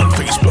on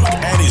Facebook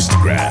and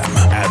Instagram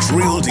at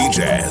Real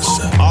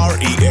DJs.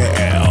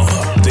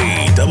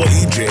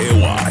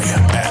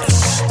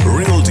 RealDJYS.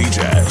 Real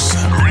DJs.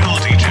 Real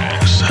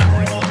DJs.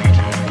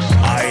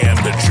 I am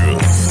the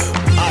truth.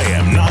 I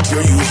am not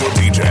your usual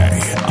DJ.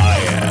 I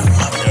am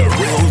a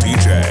real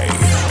DJ.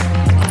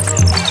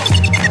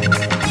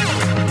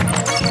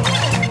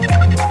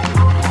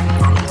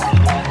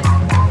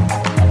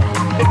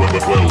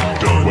 Well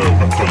done,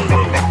 well done,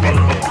 well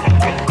done.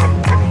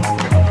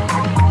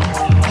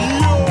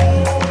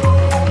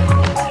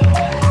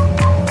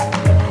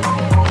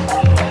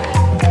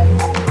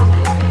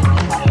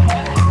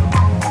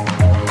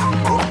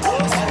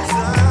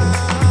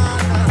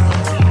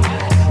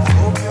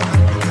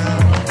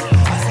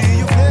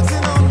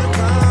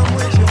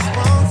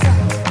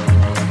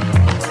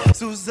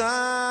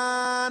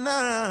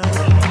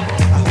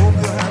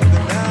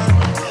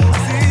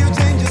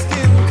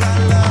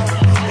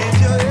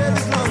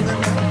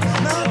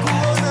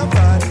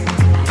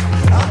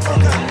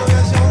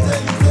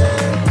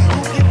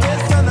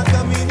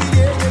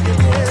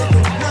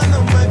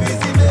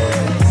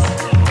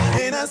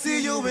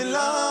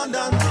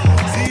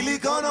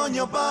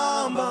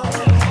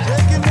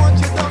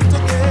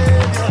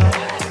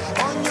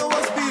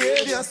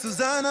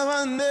 Susanna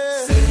Vande.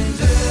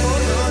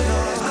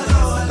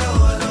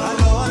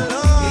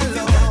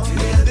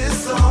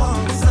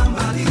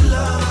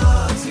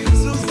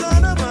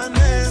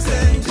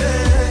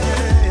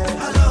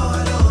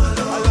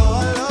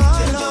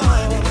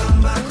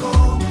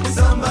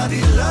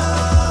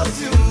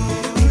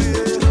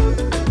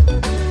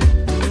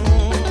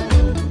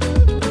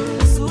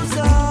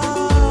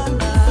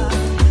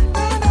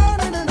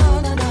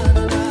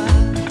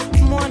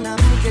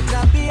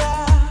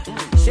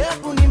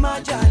 Shepu ni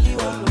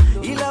majaliwa,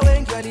 ila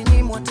wengi walini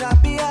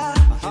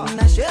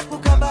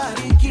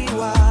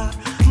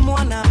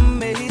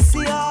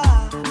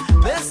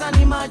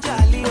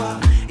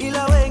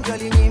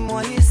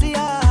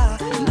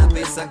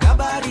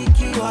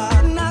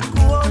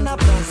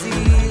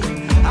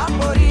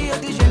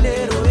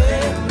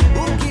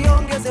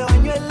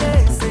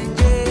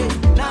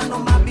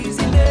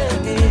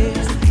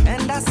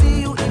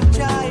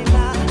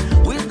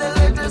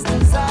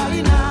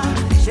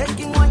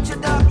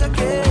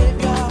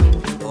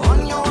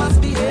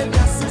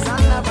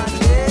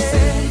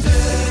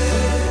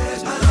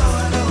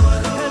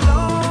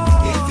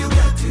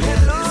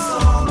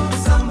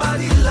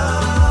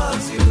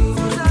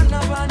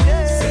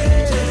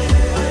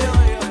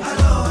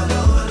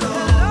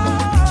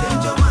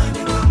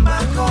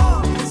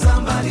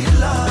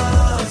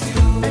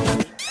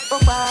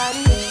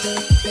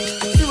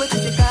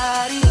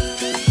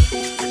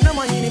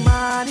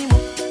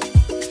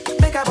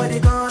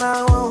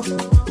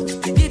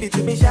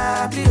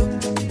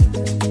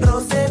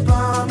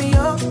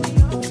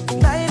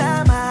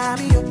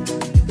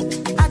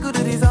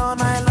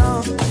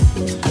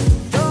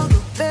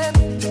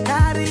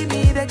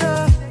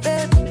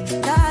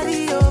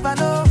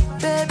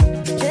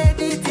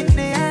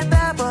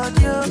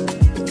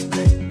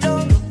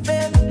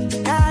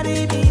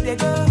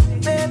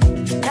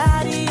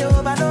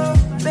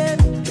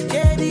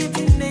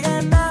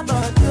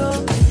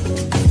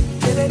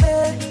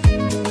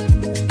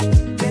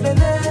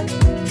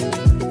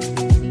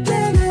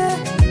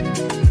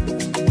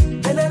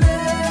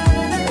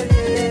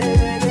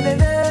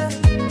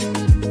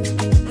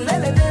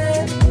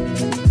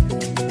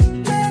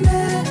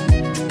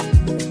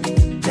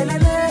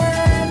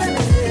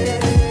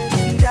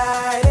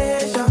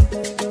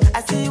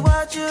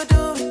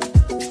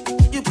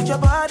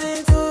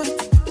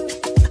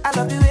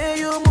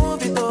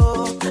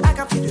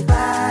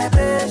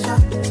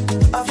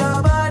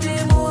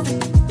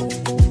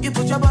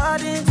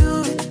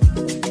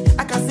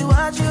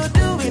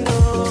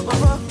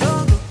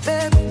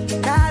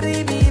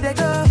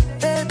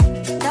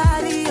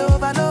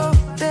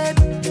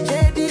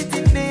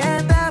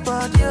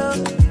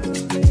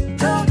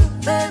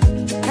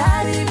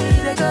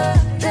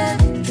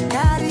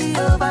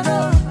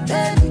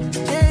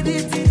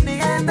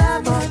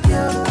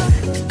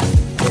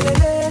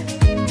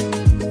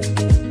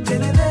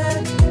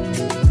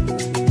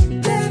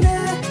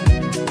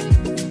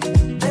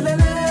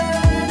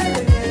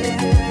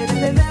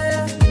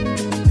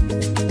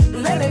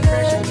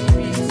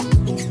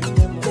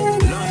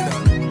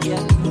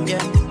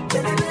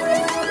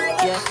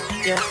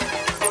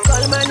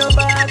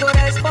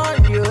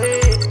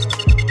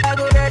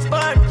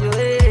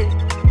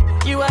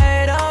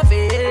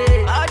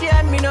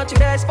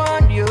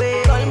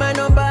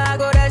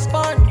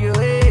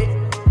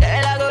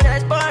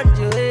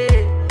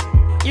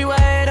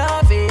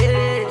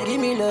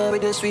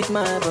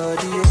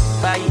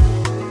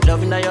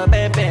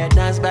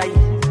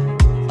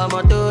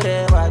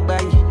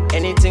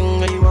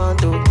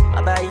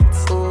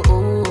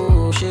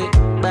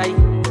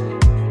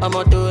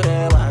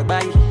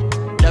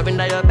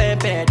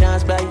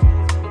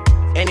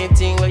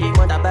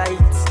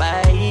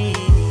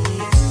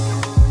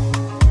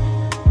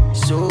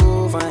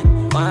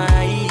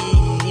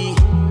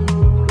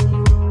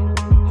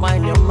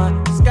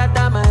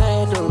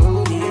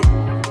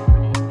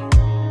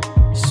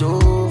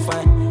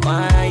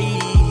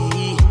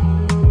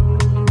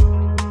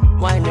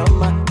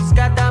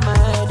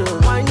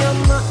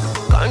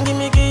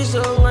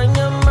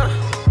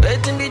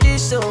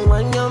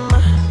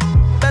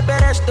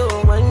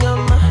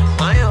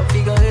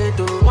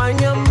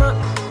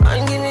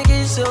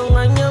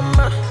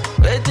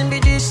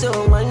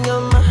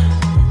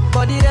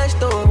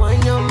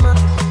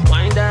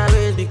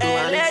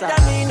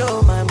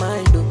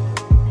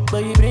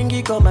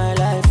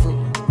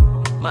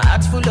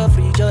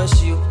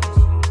just you.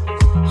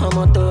 I'm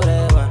a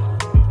forever.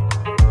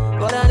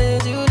 But I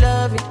need you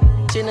love it.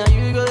 See now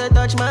you go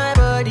touch my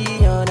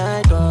body all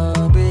night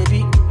long,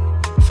 baby.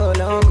 For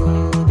long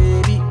go,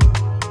 baby.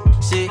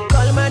 Say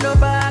call my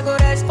number, I go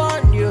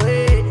respond you,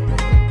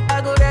 I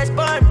go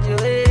respond you,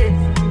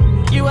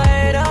 You are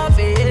head of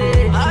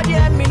it. How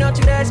dare me not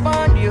to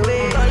respond you,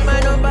 Call my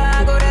number,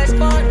 I go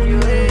respond you,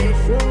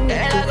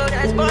 Girl, I go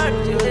respond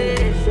you,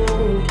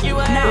 You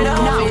are head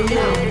of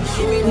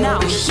it.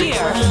 Now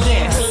hear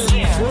this.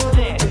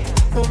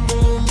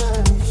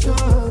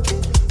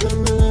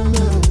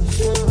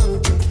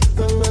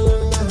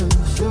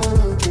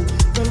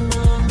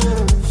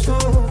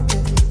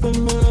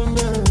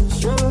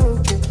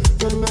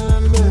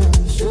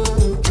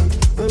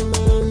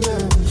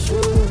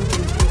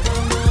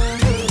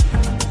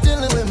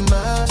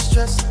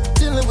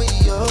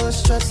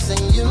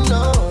 And you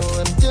know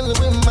I'm dealing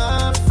with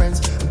my friends,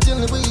 I'm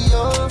dealing with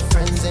your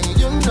friends, and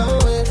you know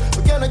it.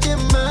 We're gonna get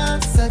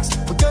mad sex,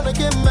 we're gonna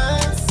get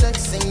mad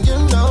sex, and you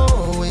know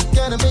we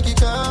gotta make you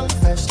come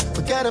fresh,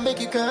 we gotta make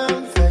you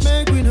come fresh.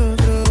 Make we no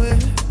throw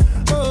it,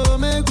 oh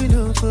make we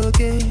no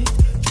forget.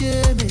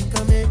 Yeah,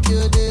 make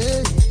your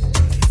day,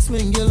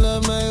 swing your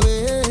love my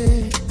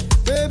way,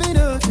 baby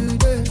not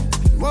today.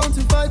 You want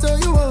to fight or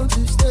you want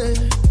to stay?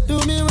 Do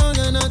me wrong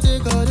and I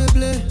take all the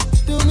blame.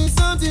 Do me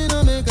something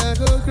to make I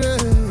go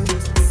crazy.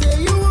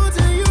 Say you want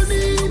and you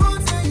need.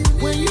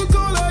 When you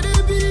call her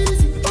the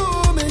busy.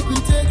 Oh, make me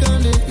take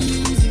on the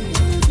easy.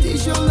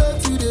 Teach your love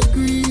to the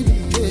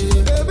greedy.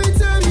 Yeah. Every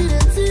time you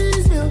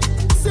tease me,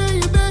 say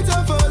you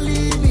better for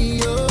leave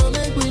me. Oh,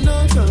 make me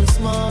not turn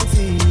small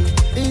thing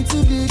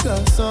into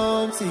bigger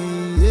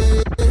something.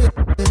 Yeah.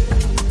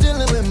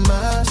 Dealing with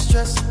my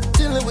stress,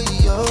 dealing with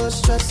your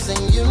stress,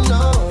 and you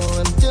know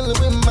I'm dealing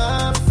with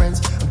my friends.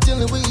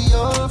 Dealing with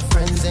your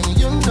friends, and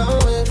you know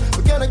it.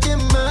 We're gonna get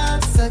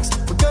mad sex,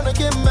 we're gonna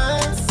get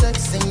mad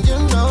sex, and you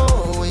know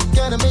we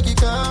gotta make you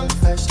come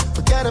fresh,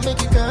 we gotta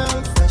make you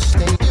come fresh.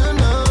 And you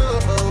know,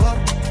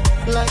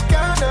 like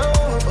I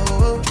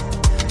know,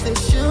 that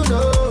you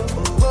know,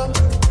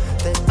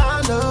 that I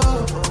know.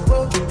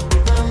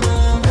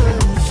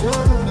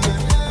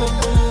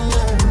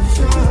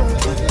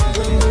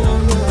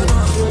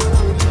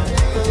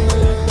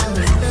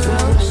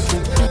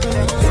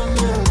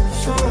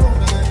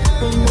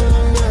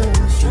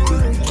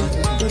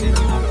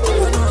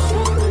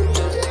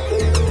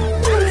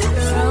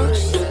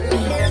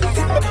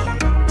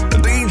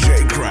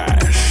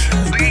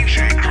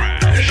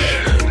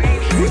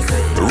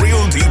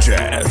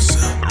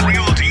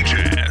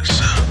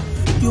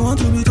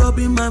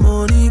 In my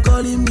money,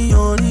 calling me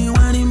honey,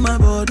 whining my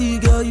body,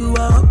 girl, you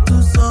are up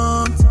to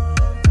something.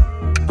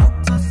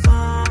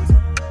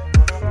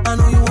 I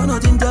know you wanna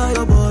ginger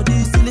your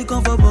body,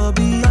 silicone for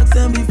Bobby,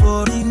 accent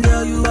before ring,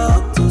 girl, you are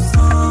up to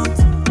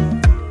something.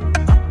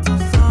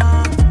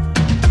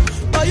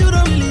 But you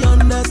don't really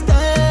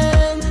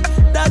understand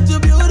that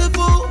you're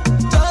beautiful,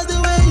 just the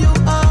way you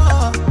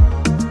are.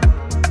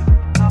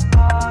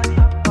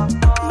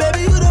 Baby,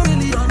 you don't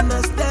really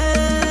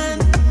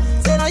understand.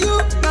 Say now you.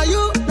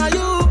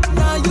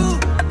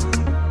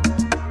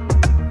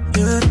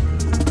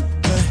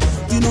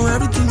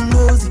 Everything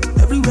rosy,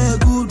 everywhere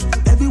good,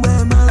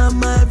 everywhere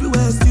mama,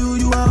 everywhere still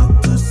you are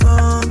up to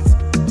something.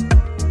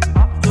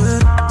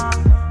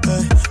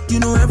 Yeah, you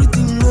know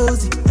everything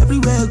rosy,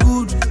 everywhere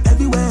good,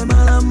 everywhere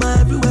mama,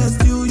 everywhere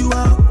still you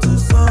are up to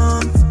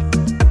something.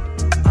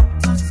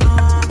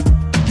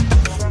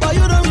 But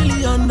you don't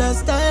really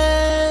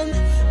understand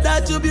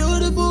that you're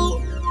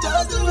beautiful,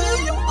 just the way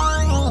you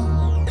are.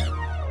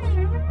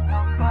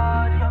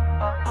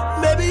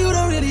 Maybe you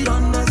don't really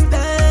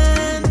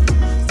understand.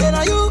 Say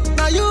now you.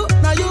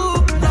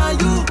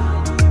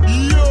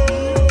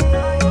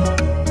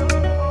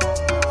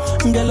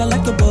 Girl, I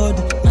like your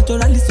body,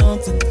 naturally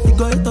something.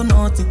 Figure it or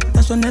nothing,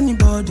 touch on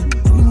anybody.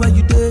 Anywhere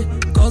you day,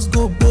 cause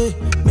go bay.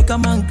 Make a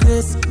man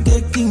grace,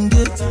 get king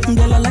gate.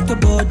 Girl, I like your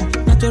body,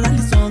 naturally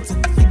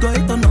something. Figure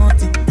it or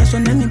nothing, touch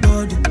on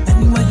anybody.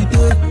 Anywhere you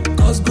day,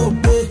 cause go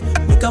bay.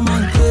 Make a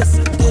man grace,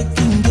 get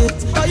king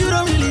gate. But you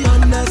don't really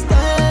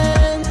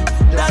understand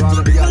that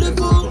you're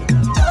beautiful,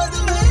 just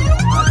the way you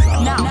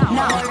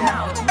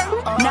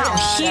are. Now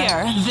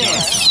hear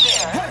this.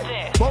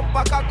 Bump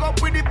back a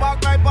cup with the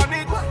park light on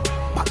it.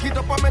 Back it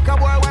up and make a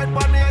boy white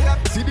on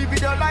it. See the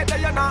video light that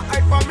you're not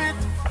hide from it.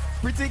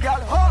 Pretty girl,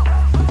 huh?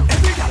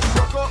 Every girl,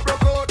 rock out,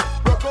 rock out,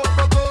 rock out,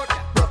 rock out,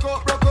 rock out,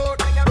 rock out,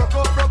 rock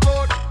out, rock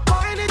out.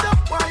 Wind it up,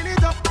 wind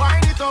it up,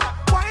 wind it up,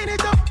 wind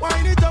it up,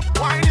 wind it up,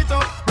 wind it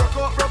up. Rock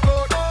out, rock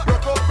out,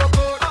 rock out, rock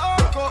out, rock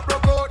out,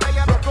 rock out,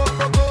 rock out,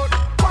 rock out.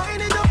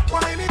 Wind it up,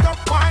 wind it up,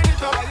 wind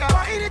it up,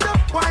 wind it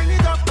up, wind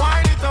it up,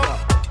 wind it up.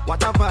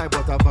 What a vibe,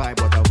 what a vibe,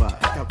 what a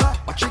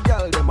vibe. Watch your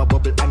girl, them a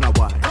bubble and a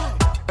wine.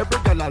 Every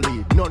girl a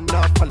lead, none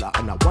a follow,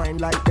 and a wine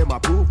like them a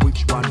prove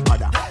which one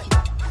better.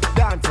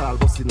 Dance all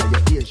bustin' on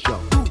your ears, yo.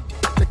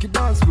 Take it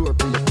dance floor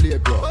till you play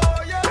drum.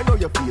 I know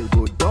you feel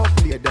good, don't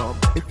play dumb.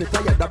 If you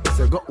tired, that best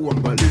you go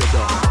home, go lay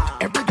down.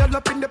 Every girl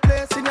up in the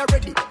place, and you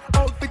ready.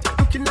 Outfit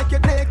looking like you're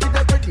naked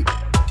already.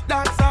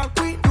 Dance all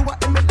queen, you are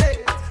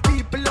emulate.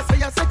 People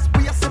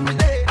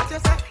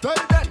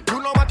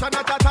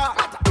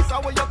ta-ta-ta-ta. This is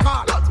what you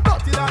call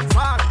dirty dance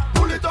hall.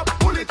 Pull it up,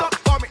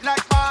 form it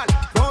like ball.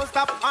 Don't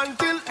stop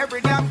until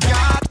every damn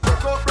yard.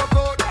 Rock out, rock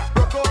out,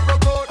 rock out,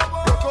 rock out,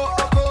 rock out,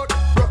 rock out,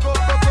 rock out,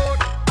 rock out.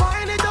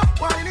 Wind it up,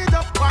 wind it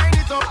up, wind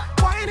it up,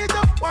 wind it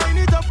up, wind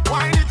it up,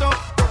 wind it up.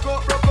 Rock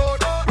out, rock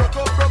out, rock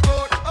out, rock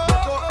out, rock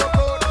out,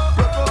 rock out, rock out,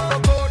 rock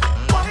out.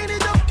 Wind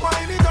it up,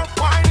 wind it up,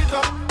 wind it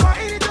up,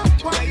 wind it up,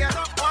 wind it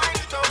up, wind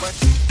it up.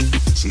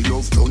 She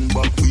love turn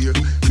back way.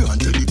 Can't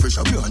tell the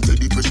pressure, can't tell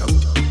the pressure.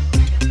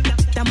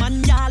 The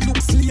man ya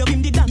look slave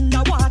in the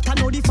underwater.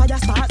 Now the fire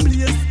start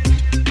blaze.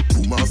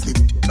 Boom off it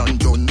and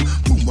done.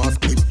 Boom off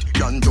it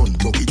and done.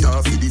 Bucket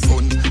off for the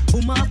fun.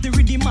 Boom off the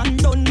rhythm and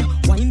done.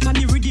 Wine from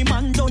the rhythm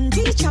and done.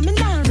 Teacher me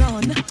now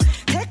run.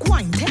 Take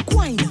wine, take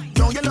wine.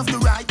 Don't you love the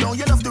right? Don't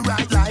you love the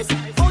right life?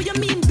 Oh, you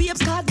mean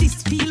babes, cause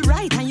this feel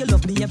right. And you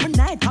love me every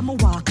night. I'ma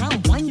walk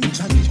and wine.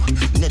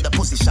 Nether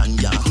position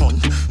ya hun.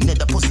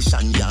 Nether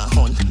position ya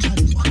hun.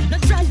 Now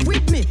drive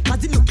with me,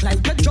 cause it look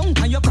like you're drunk.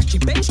 And your cushy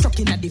bench struck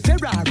in at the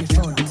Ferrari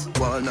front.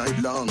 All night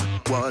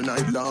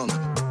long,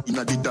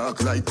 inna the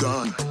dark light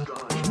gone.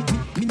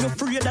 Me no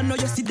afraid, I know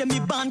you see them me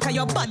born. Cause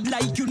you're bad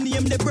like you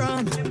name the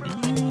brand.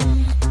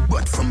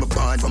 But from a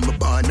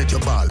barn, make your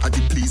ball. I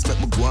did please make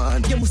me go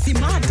on. You must be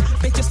mad.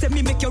 Bet you say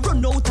me make you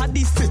run out of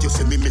this. Bet you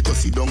say me make you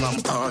sit down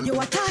and on. You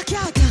attack, you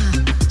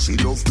attack. She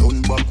love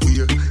turn back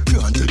way.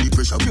 Can't tell the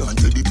pressure, can't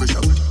tell the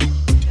pressure.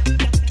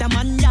 The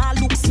man ya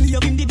look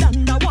slave in the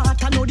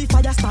underwater. Now the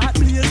fire start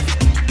blaze.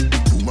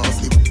 Boom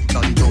off it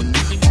and done.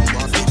 Boom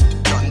off it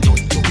and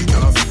done. Took it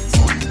off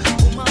fun.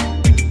 Boom off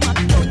it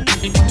and done.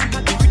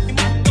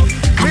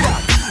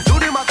 Do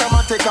the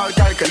mathematical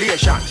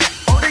calculation.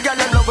 All the girls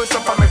them love with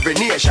stuff from every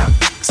nation.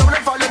 Some of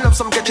them fall in love,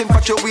 some catch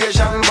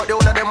infatuation, but the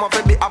older them want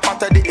to be a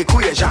part of the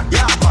equation.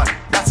 Yeah, man,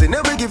 that's it.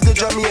 Never give the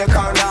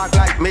Jamaican dark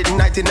like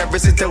midnight in every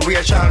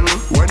situation.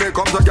 When it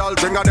comes to girl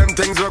thing of them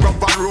things, we go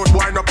on road,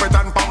 wind up it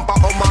and pump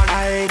up, oh man.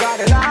 I ain't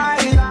gotta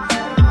lie.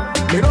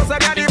 We don't say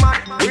the man,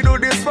 we do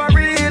this for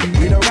real.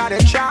 We don't gotta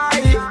try.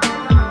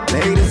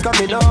 Ladies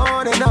coming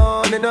on and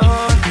on and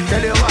on.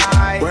 Tell you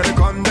why. When it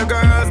come the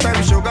girls,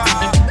 them sugar.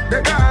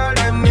 The girl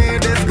them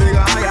need this big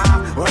higher.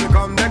 When it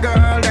come the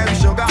girl, them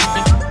sugar.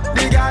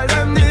 The girl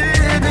them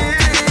need me.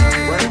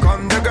 When it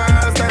come the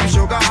girls, them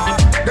sugar.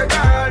 The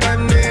girl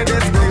them need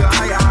this big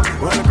higher.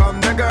 When it come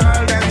the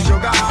girl, them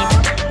sugar.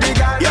 The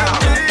girl them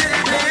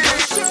need me.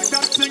 Shake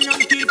that thing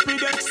and keep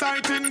it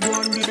exciting. Go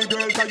on with the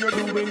girl 'cause you're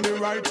doing the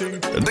right thing.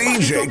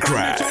 DJ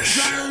Crash.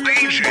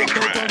 DJ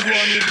Crash.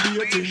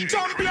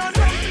 Champion.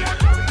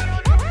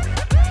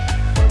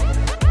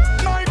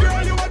 My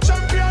girl, you a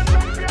champion.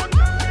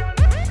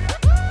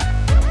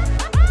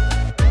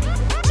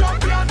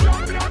 Champion.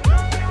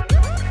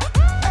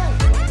 Hey.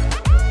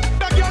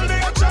 That girl, they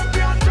a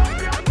champion.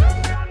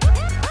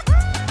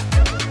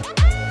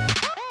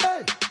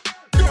 Hey.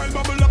 Girl,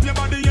 bubble up your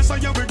body, yes, so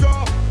here we go.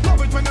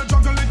 Love it when you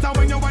juggle it and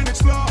when you wind it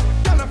slow.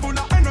 Girl, full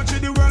of energy,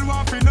 the world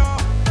want to know.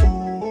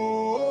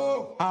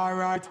 Oh,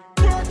 alright.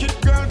 Work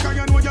it, girl, 'cause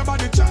you know your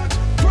body charge.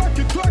 Work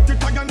it,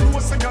 'cause you know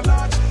what's in your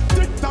large.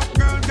 Tick-tock,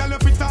 girl, you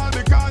fit all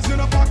the cars, you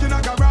know park in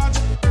a garage.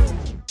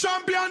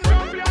 Champion.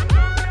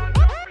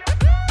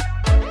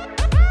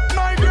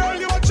 My girl,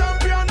 you a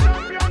champion.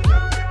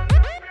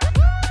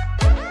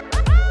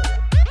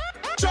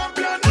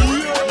 Champion.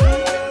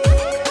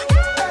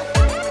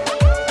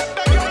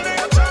 That girl, they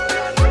a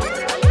champion.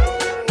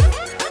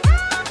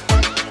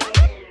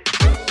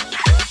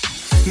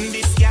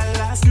 This girl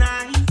last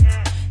night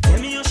tell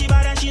me how she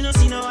bad and she no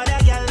see no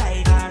other girl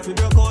like her. We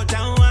broke out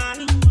and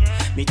wine.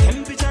 Me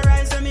temperature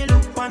rise when me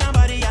look on her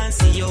body and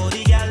see how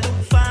the girl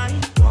look fine.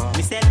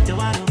 Me said to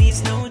her no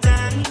waste no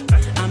time.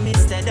 I'm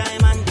Mr.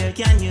 Diamond, girl,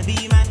 can you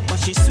be mine? But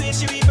she swear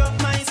she broke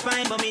my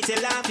spine, but me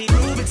tell her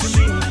prove it to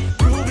me,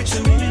 prove it to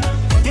me.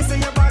 You say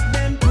you bad,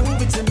 then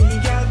prove it to me,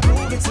 girl,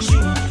 prove it to me,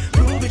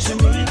 prove it to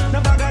me. No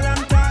bag of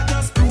lamb talk,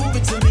 just prove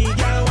it to me,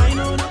 girl. Why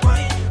no no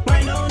why?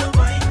 Why no no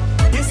why?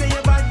 You say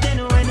you bad, then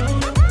why no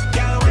no?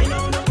 Girl, why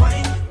no no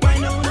why? Why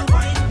no no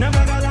why? No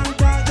bag of lamb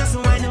talk, just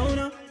why no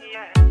no?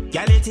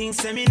 Girl, you think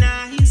semi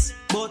nice,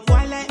 but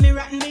why like me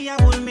rotten me a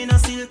hold me no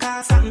still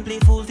cause something play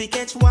fool fi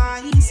catch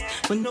wise.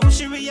 But now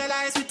she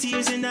realize with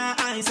tears in her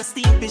eyes, a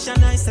steep fish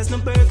and nice as no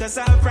burgers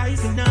are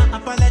rising. Now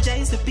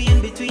apologize for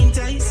pain between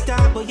ties.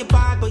 Stop, but you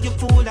bad, but you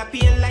fool, I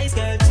pay lies,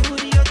 girl. To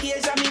the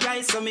occasion me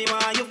rise, so me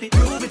want you fi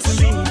prove it to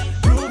me,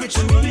 prove it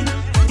to me.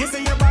 You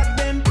say you bad,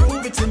 then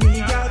prove it to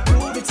me, girl,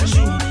 prove it to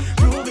me,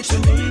 prove it to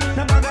me.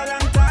 No bag of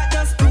lamb talk,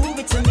 just prove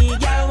it to me,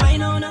 girl. Why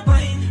no no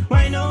wine,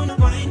 why no no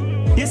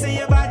wine? You say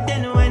you bad,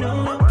 then why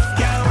no no?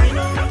 Girl, why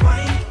no no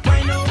wine,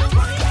 why no no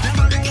wine? No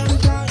bag of lamb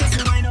talk, just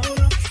why no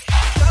no?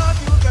 Love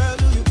you, girl,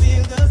 do you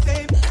feel the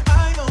same? I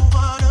don't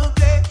wanna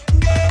play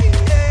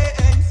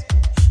games,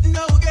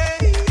 no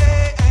games.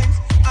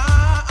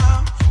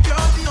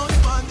 You're the only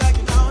one that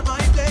can count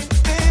my play.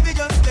 Baby,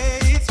 just play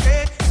it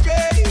straight.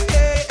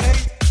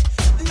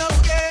 No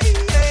games.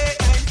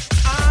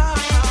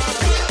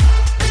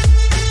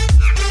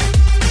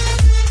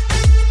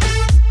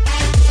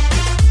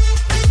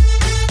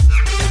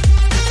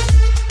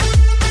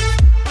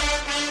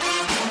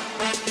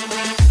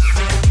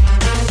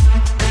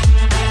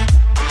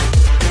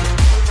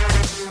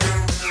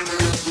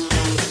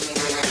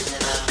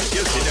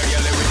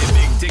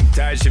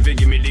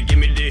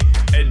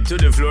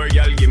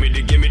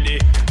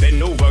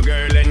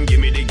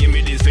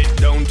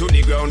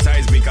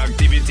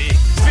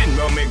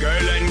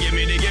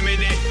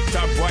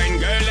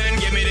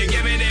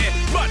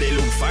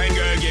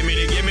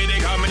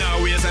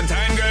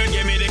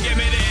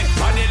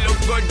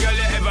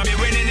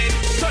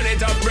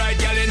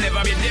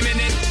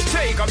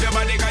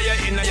 body cause you're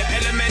in your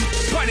element.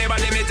 Funny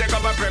body may take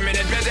up a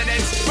permanent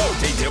residence.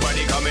 Rotate your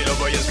body, come in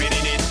over, you're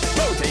spinning it.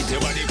 Rotate your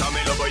body, come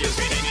in over, you're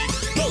spinning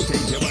it.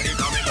 Rotate your body,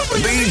 come in over.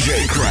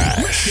 DJ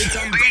Crash.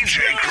 DJ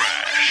Crash.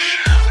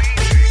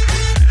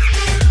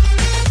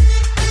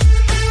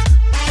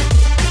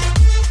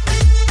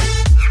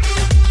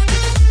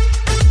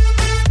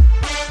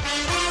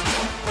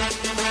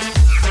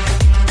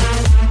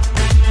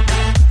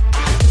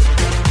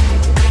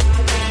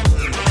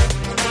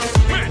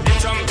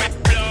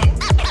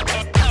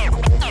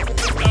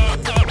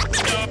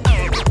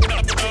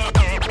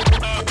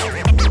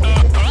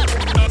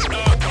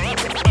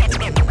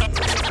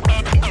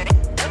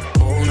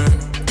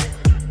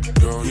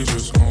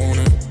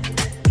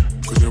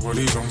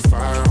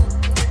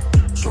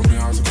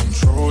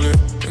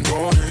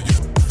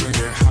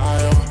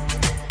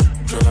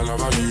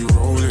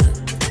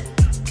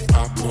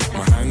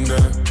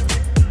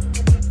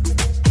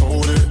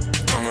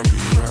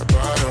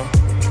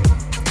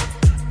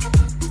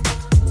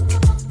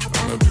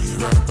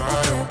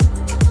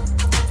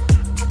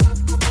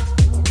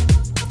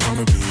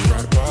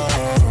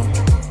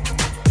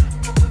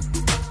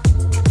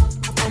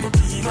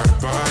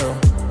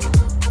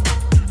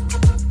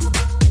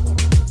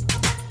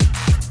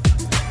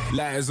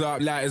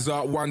 Lighters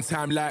up, one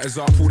time lighters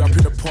up. Pulled up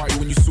in the party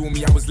when you saw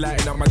me, I was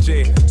lighting up my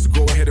J. So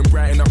go ahead and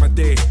brighten up my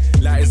day.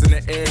 Lighters in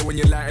the air when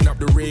you're lighting up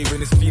the rave.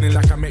 And it's feeling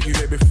like I met you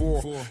here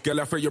before.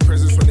 Girl, I felt your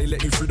presence when they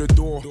let you through the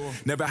door.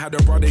 Never had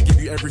a brother give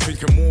you everything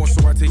and more.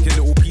 So I take a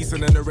little piece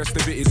and then the rest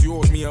of it is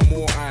yours, me and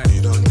more.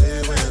 You don't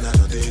dare when I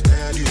don't they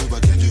tell you,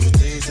 but can you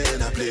taste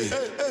and I play?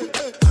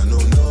 I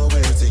don't know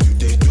where to you,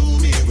 they do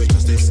me, we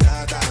just they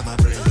scatter my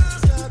brain.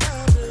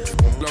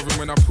 Loving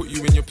when I put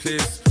you in your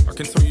place. I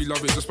can tell you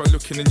love it just by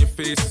looking in your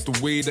face. It's the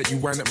way that you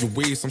wind up your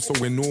waist. I'm so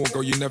in awe,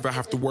 girl, you never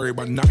have to worry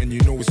about nothing. You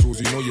know it's yours,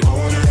 you know you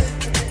own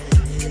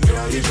it.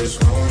 Girl, you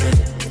just own it.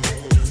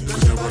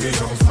 Cause your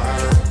body's on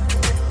fire.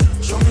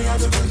 Show me how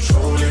to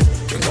control it.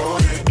 Then go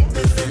ahead,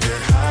 lift and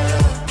get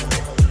higher.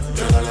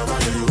 Girl, I love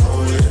how you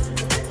hold it.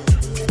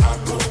 I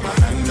put my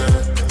hand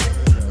there.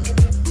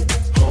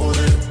 Hold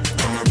it,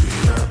 I'ma be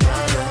right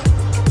by you.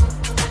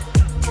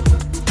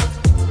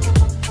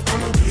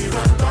 I'ma be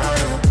right by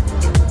you.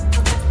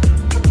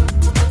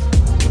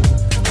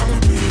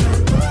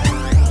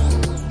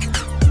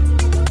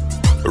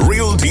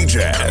 Real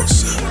DJs.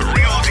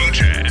 Real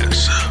DJs.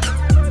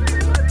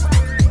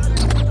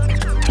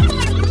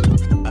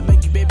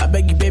 I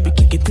beg you, baby,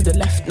 kick it to the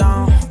left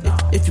now.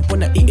 If you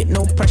wanna eat it,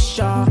 no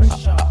pressure.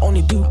 I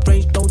only do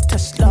rage, no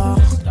Tesla.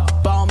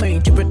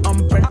 Balmain, drippin'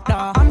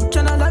 umbrella. I'm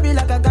tryna love you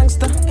like a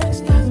gangster.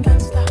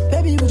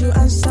 Baby, would you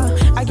answer?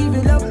 I give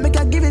you love, make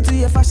I give it to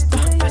you faster.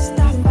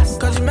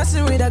 Cause you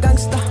messing with a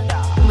gangster.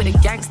 With a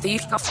gangster, you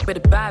fuck with a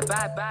bad.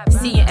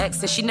 See your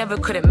ex and she never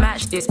couldn't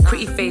match this.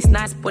 Pretty face,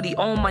 nice body,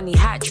 own money,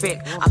 hat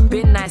trick. I've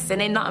been nice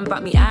and ain't nothing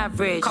but me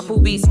average. Couple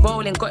weeks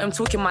rolling, got him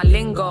talking my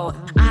lingo.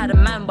 I had a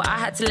man, but I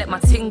had to let my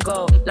ting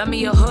go. Love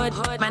me a hood,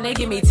 man, they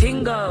give me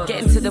tingo.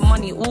 Getting to the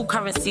money, all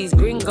currencies,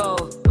 gringo.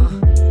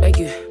 Beg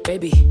you,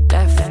 baby,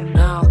 left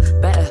now,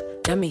 better.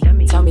 Tell me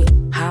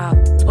how.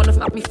 Wanna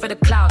fuck me for the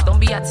cloud. Don't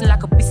be acting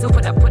like a bitch, so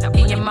put that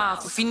in your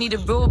mouth. If you need a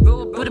real,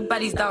 put the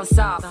baddies down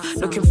south.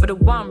 Looking for the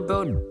one,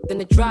 bro, then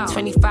the drought.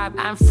 25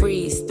 and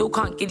free, still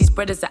can't give these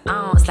brothers an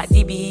ounce. Like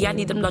DBE, I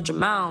need them large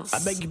amounts. I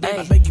beg you,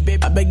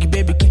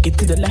 baby, kick it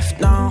to the left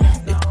now.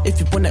 If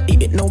you wanna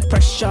eat it, no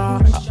pressure.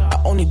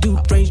 I only do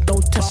range, no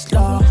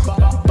Tesla.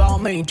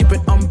 Balmain,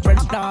 drippin'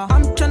 umbrella.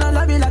 I'm tryna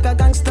love you like a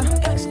gangster.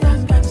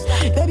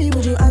 Baby,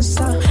 would you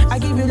answer? I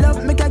give you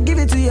love, make I give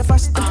it to you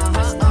faster.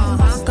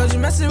 Cause you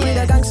messing with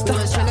a gangster. We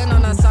was chilling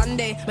on a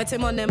Sunday, met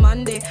him on a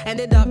Monday.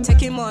 Ended up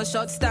taking more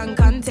shots than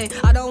Kante.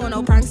 I don't want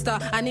no prankster,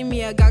 I need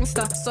me a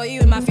gangster. Saw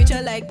you in my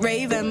future like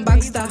Raven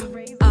Baxter.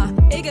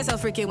 It gets so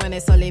freaky when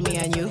it's only me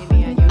and you.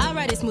 I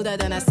ride it smoother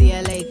than a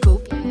CLA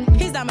coupe.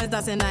 His diamonds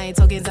dancing, I ain't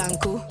talking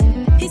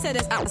Zanku. He said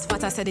his ass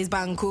fat, I said his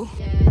banku.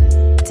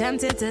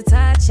 Tempted to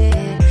touch it.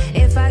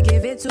 If I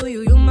give it to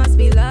you, you must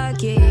be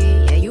lucky.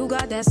 Yeah, you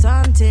got that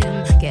something.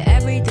 Get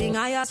everything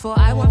I asked for,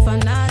 I want for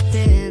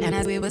nothing. And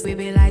as we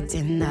be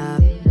lighting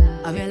up.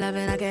 Of your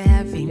loving, I can't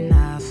have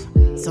enough.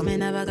 So me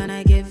never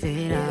gonna give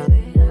it up.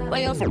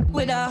 Why you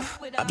with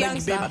a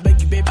gangster? I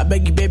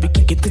beg you, baby,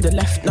 kick it to the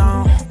left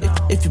now.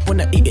 If you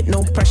wanna eat it,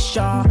 no pressure.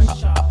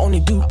 I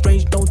only do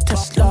range, no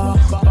Tesla.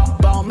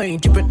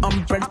 Balmain, drippin'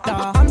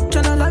 umbrella. I'm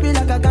tryna love you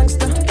like a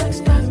gangster.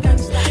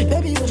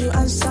 Baby, would you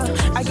answer?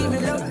 I give you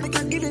love, make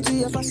I give it to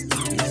you faster.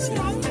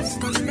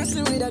 Cause you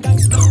messing with a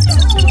gangster.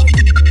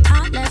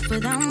 I'm left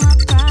without my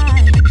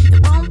pride.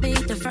 It won't be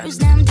the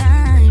first damn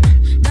time.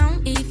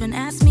 Don't even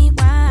ask me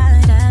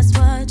why. That's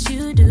what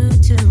you do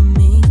to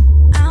me.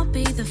 I'll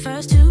be the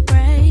first to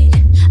break.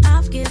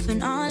 I've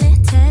given all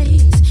it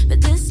takes,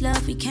 but this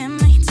love we can't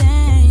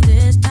maintain.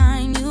 This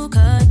time you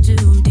cut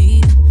too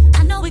deep.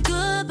 I know we're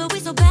good, but we're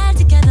so bad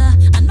together.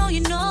 I know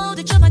you know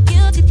that you're my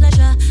guilty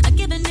pleasure. I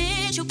give an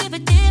inch, you give a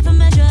different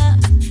measure.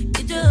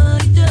 You do,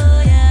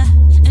 yeah.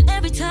 And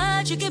every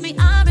touch you give me,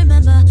 I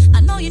remember.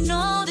 I know you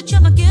know that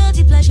you're my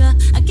guilty pleasure.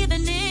 I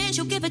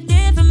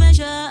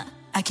pleasure.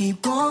 I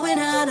keep going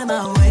out of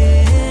my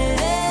way.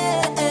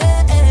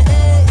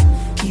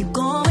 Keep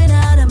going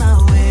out of my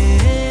way.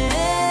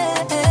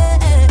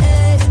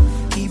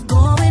 Keep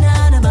going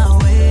out of my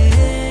way.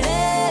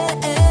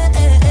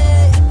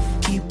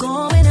 Keep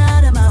going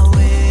out of my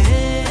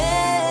way.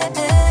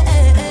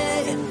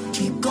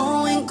 Keep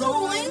going,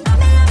 going.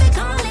 I be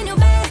calling you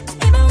back.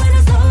 Even when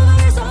it's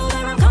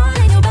over, I'm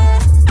calling you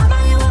back. I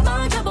buy you a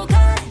bunch of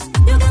bouquet.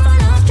 You get my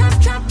love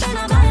trapped in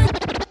a bag.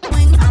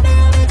 I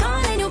be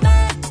calling you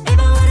back.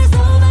 Even when it's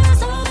over,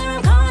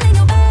 I'm calling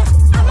you back.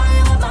 I buy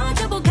you a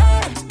bunch of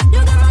bouquet. You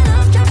get my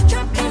love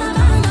trapped in a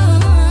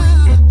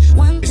bag.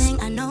 One thing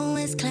I know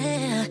is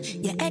clear.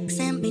 Your ex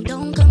and me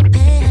don't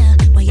compare.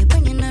 While you're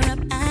bringing her up,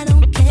 I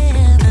don't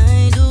care.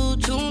 I do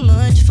too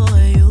much for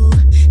you.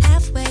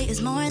 Halfway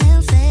is more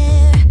than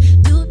fair.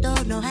 You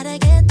don't know how to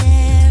get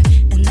there,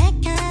 and that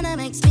kinda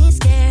makes me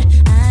scared.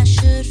 I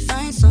should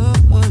find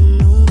someone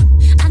new.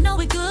 I know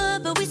we're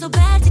good, but we so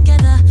bad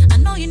together. I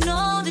know you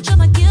know that you're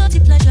my guilty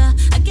pleasure.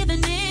 I give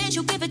an inch,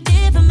 you give a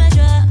different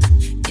measure.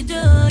 You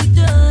do,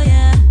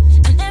 yeah.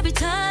 And every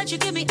touch you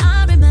give me,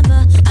 I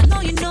remember. I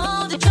know you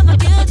know that you're my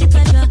guilty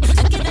pleasure.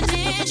 I give an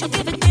inch, you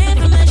give a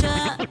different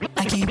measure.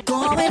 I keep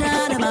going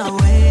out of my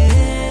way.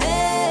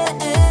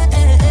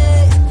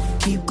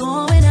 Keep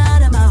going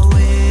out of my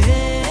way.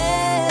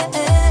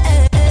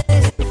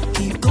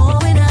 Keep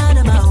going out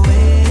of my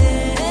way.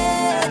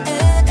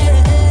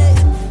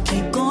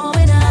 Keep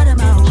going out of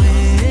my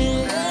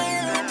way.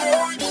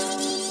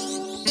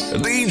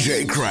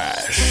 DJ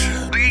Crash.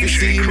 You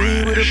see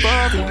me with a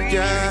bobbing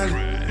gal.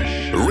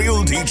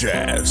 Real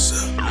DJs.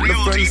 The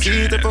front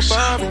seat of a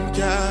bobbing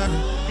gal.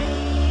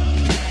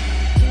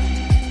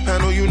 I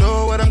know you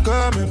know what I'm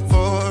coming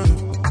for.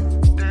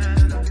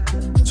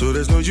 So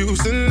there's no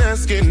use in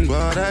asking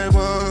what I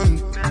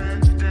want.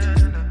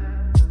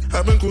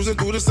 I've been cruising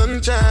through the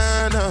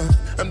sunshine now.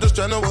 I'm just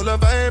trying to hold a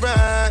vibe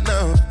right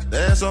now.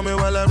 Dance on me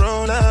while I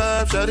roll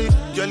up, shawty.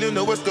 Girl, you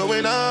know what's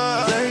going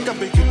on. Like I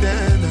pick you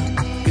down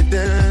now. Get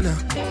down now.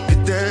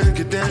 Get down,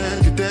 get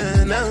down, get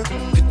down now.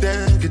 Get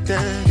down, get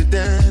down, get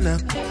down now.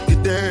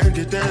 Get down,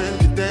 get down,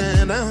 get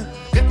down now.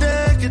 Get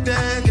down, get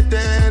down, get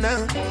down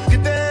now.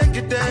 Get down,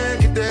 get down,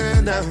 get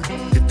down now.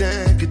 Get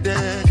down, get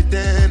down, get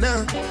down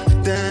now.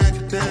 Get down,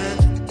 get down.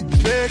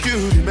 Make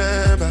you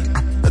remember,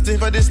 nothing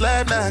for this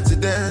life not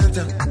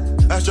accidental.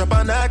 I strap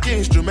a knock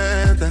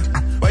instrumental.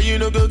 Why you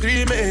no go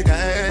green make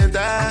I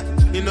enter?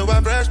 You know I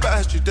brush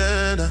past you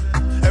then.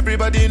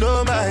 Everybody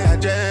know my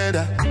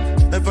agenda.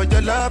 And for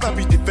your love I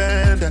be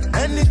defender.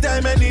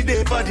 Anytime, any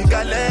day for the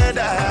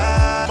calendar.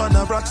 Man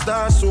a rock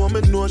star so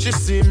me know she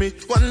see me.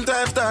 One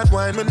time start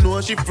wine me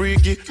know she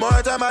freaky.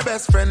 More time my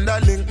best friend I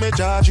link me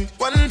charge you.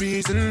 One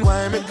reason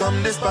why me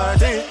come this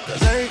party,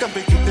 cause I can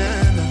pick it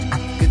down now.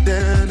 Get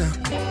down now.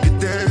 Get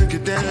down,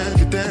 get down,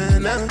 get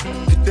down now.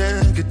 Get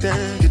down, get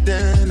down, get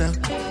down now.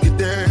 Get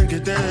down,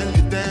 get down,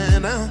 get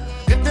down now.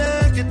 Get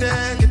down, get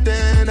down, get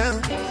down now.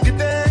 Get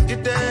down,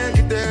 get down,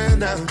 get down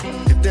now.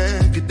 Get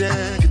down, get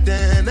down, get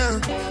down now.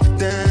 Get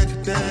down,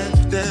 get down,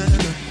 get down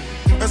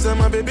now. I said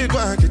my baby go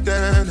and get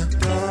down now.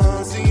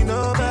 Don't see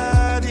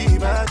nobody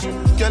but you.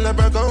 Girl I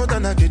break out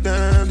and I get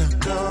down now.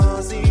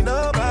 Don't see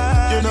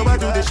nobody. You know I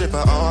do this shit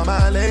for all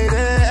my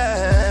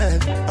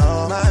ladies.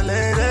 All my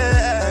ladies.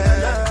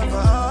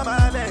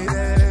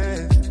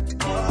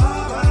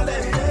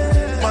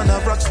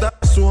 Rockstar,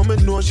 so me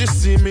know she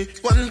see me.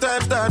 One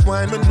time start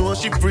wine, me know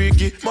she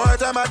freaky. More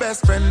time my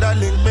best friend, I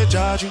link me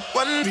charge you.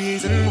 One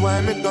reason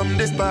why me come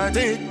this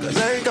party, cause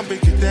I can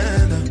pick it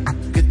down now.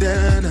 Get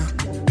down now.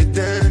 Get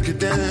down, get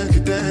down,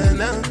 get down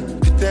now.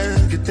 Get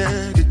down, get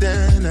down, get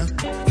down now.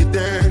 Get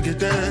down, get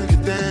down,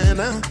 get down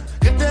now.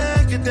 Get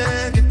down, get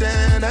down, get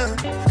down now.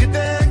 Get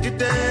down, get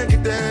down,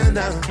 get down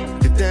now.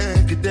 Get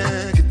down, get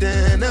down, get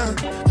down now.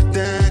 Get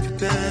down, get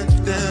down,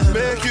 get down.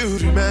 Make you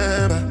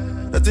remember,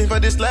 nothing for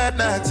this life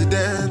not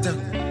accidental.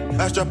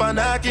 I strap a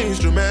knock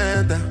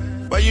instrumental.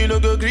 Why you no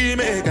go green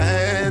make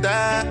I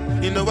enter?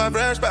 You know I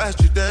brush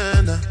past you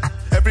then.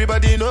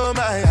 Everybody know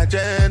my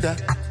agenda.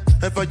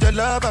 And for your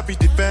love I be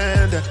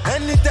defender.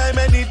 Anytime,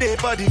 any day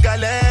for the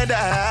calendar.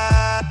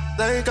 I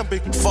can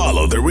pick.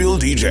 Follow The Real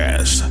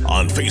DJs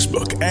on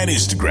Facebook and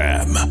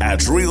Instagram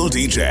at Real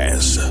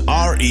DJs.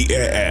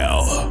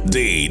 RealDeejays.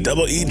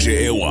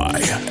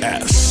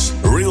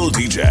 Real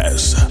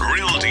DJs.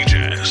 Real DJs.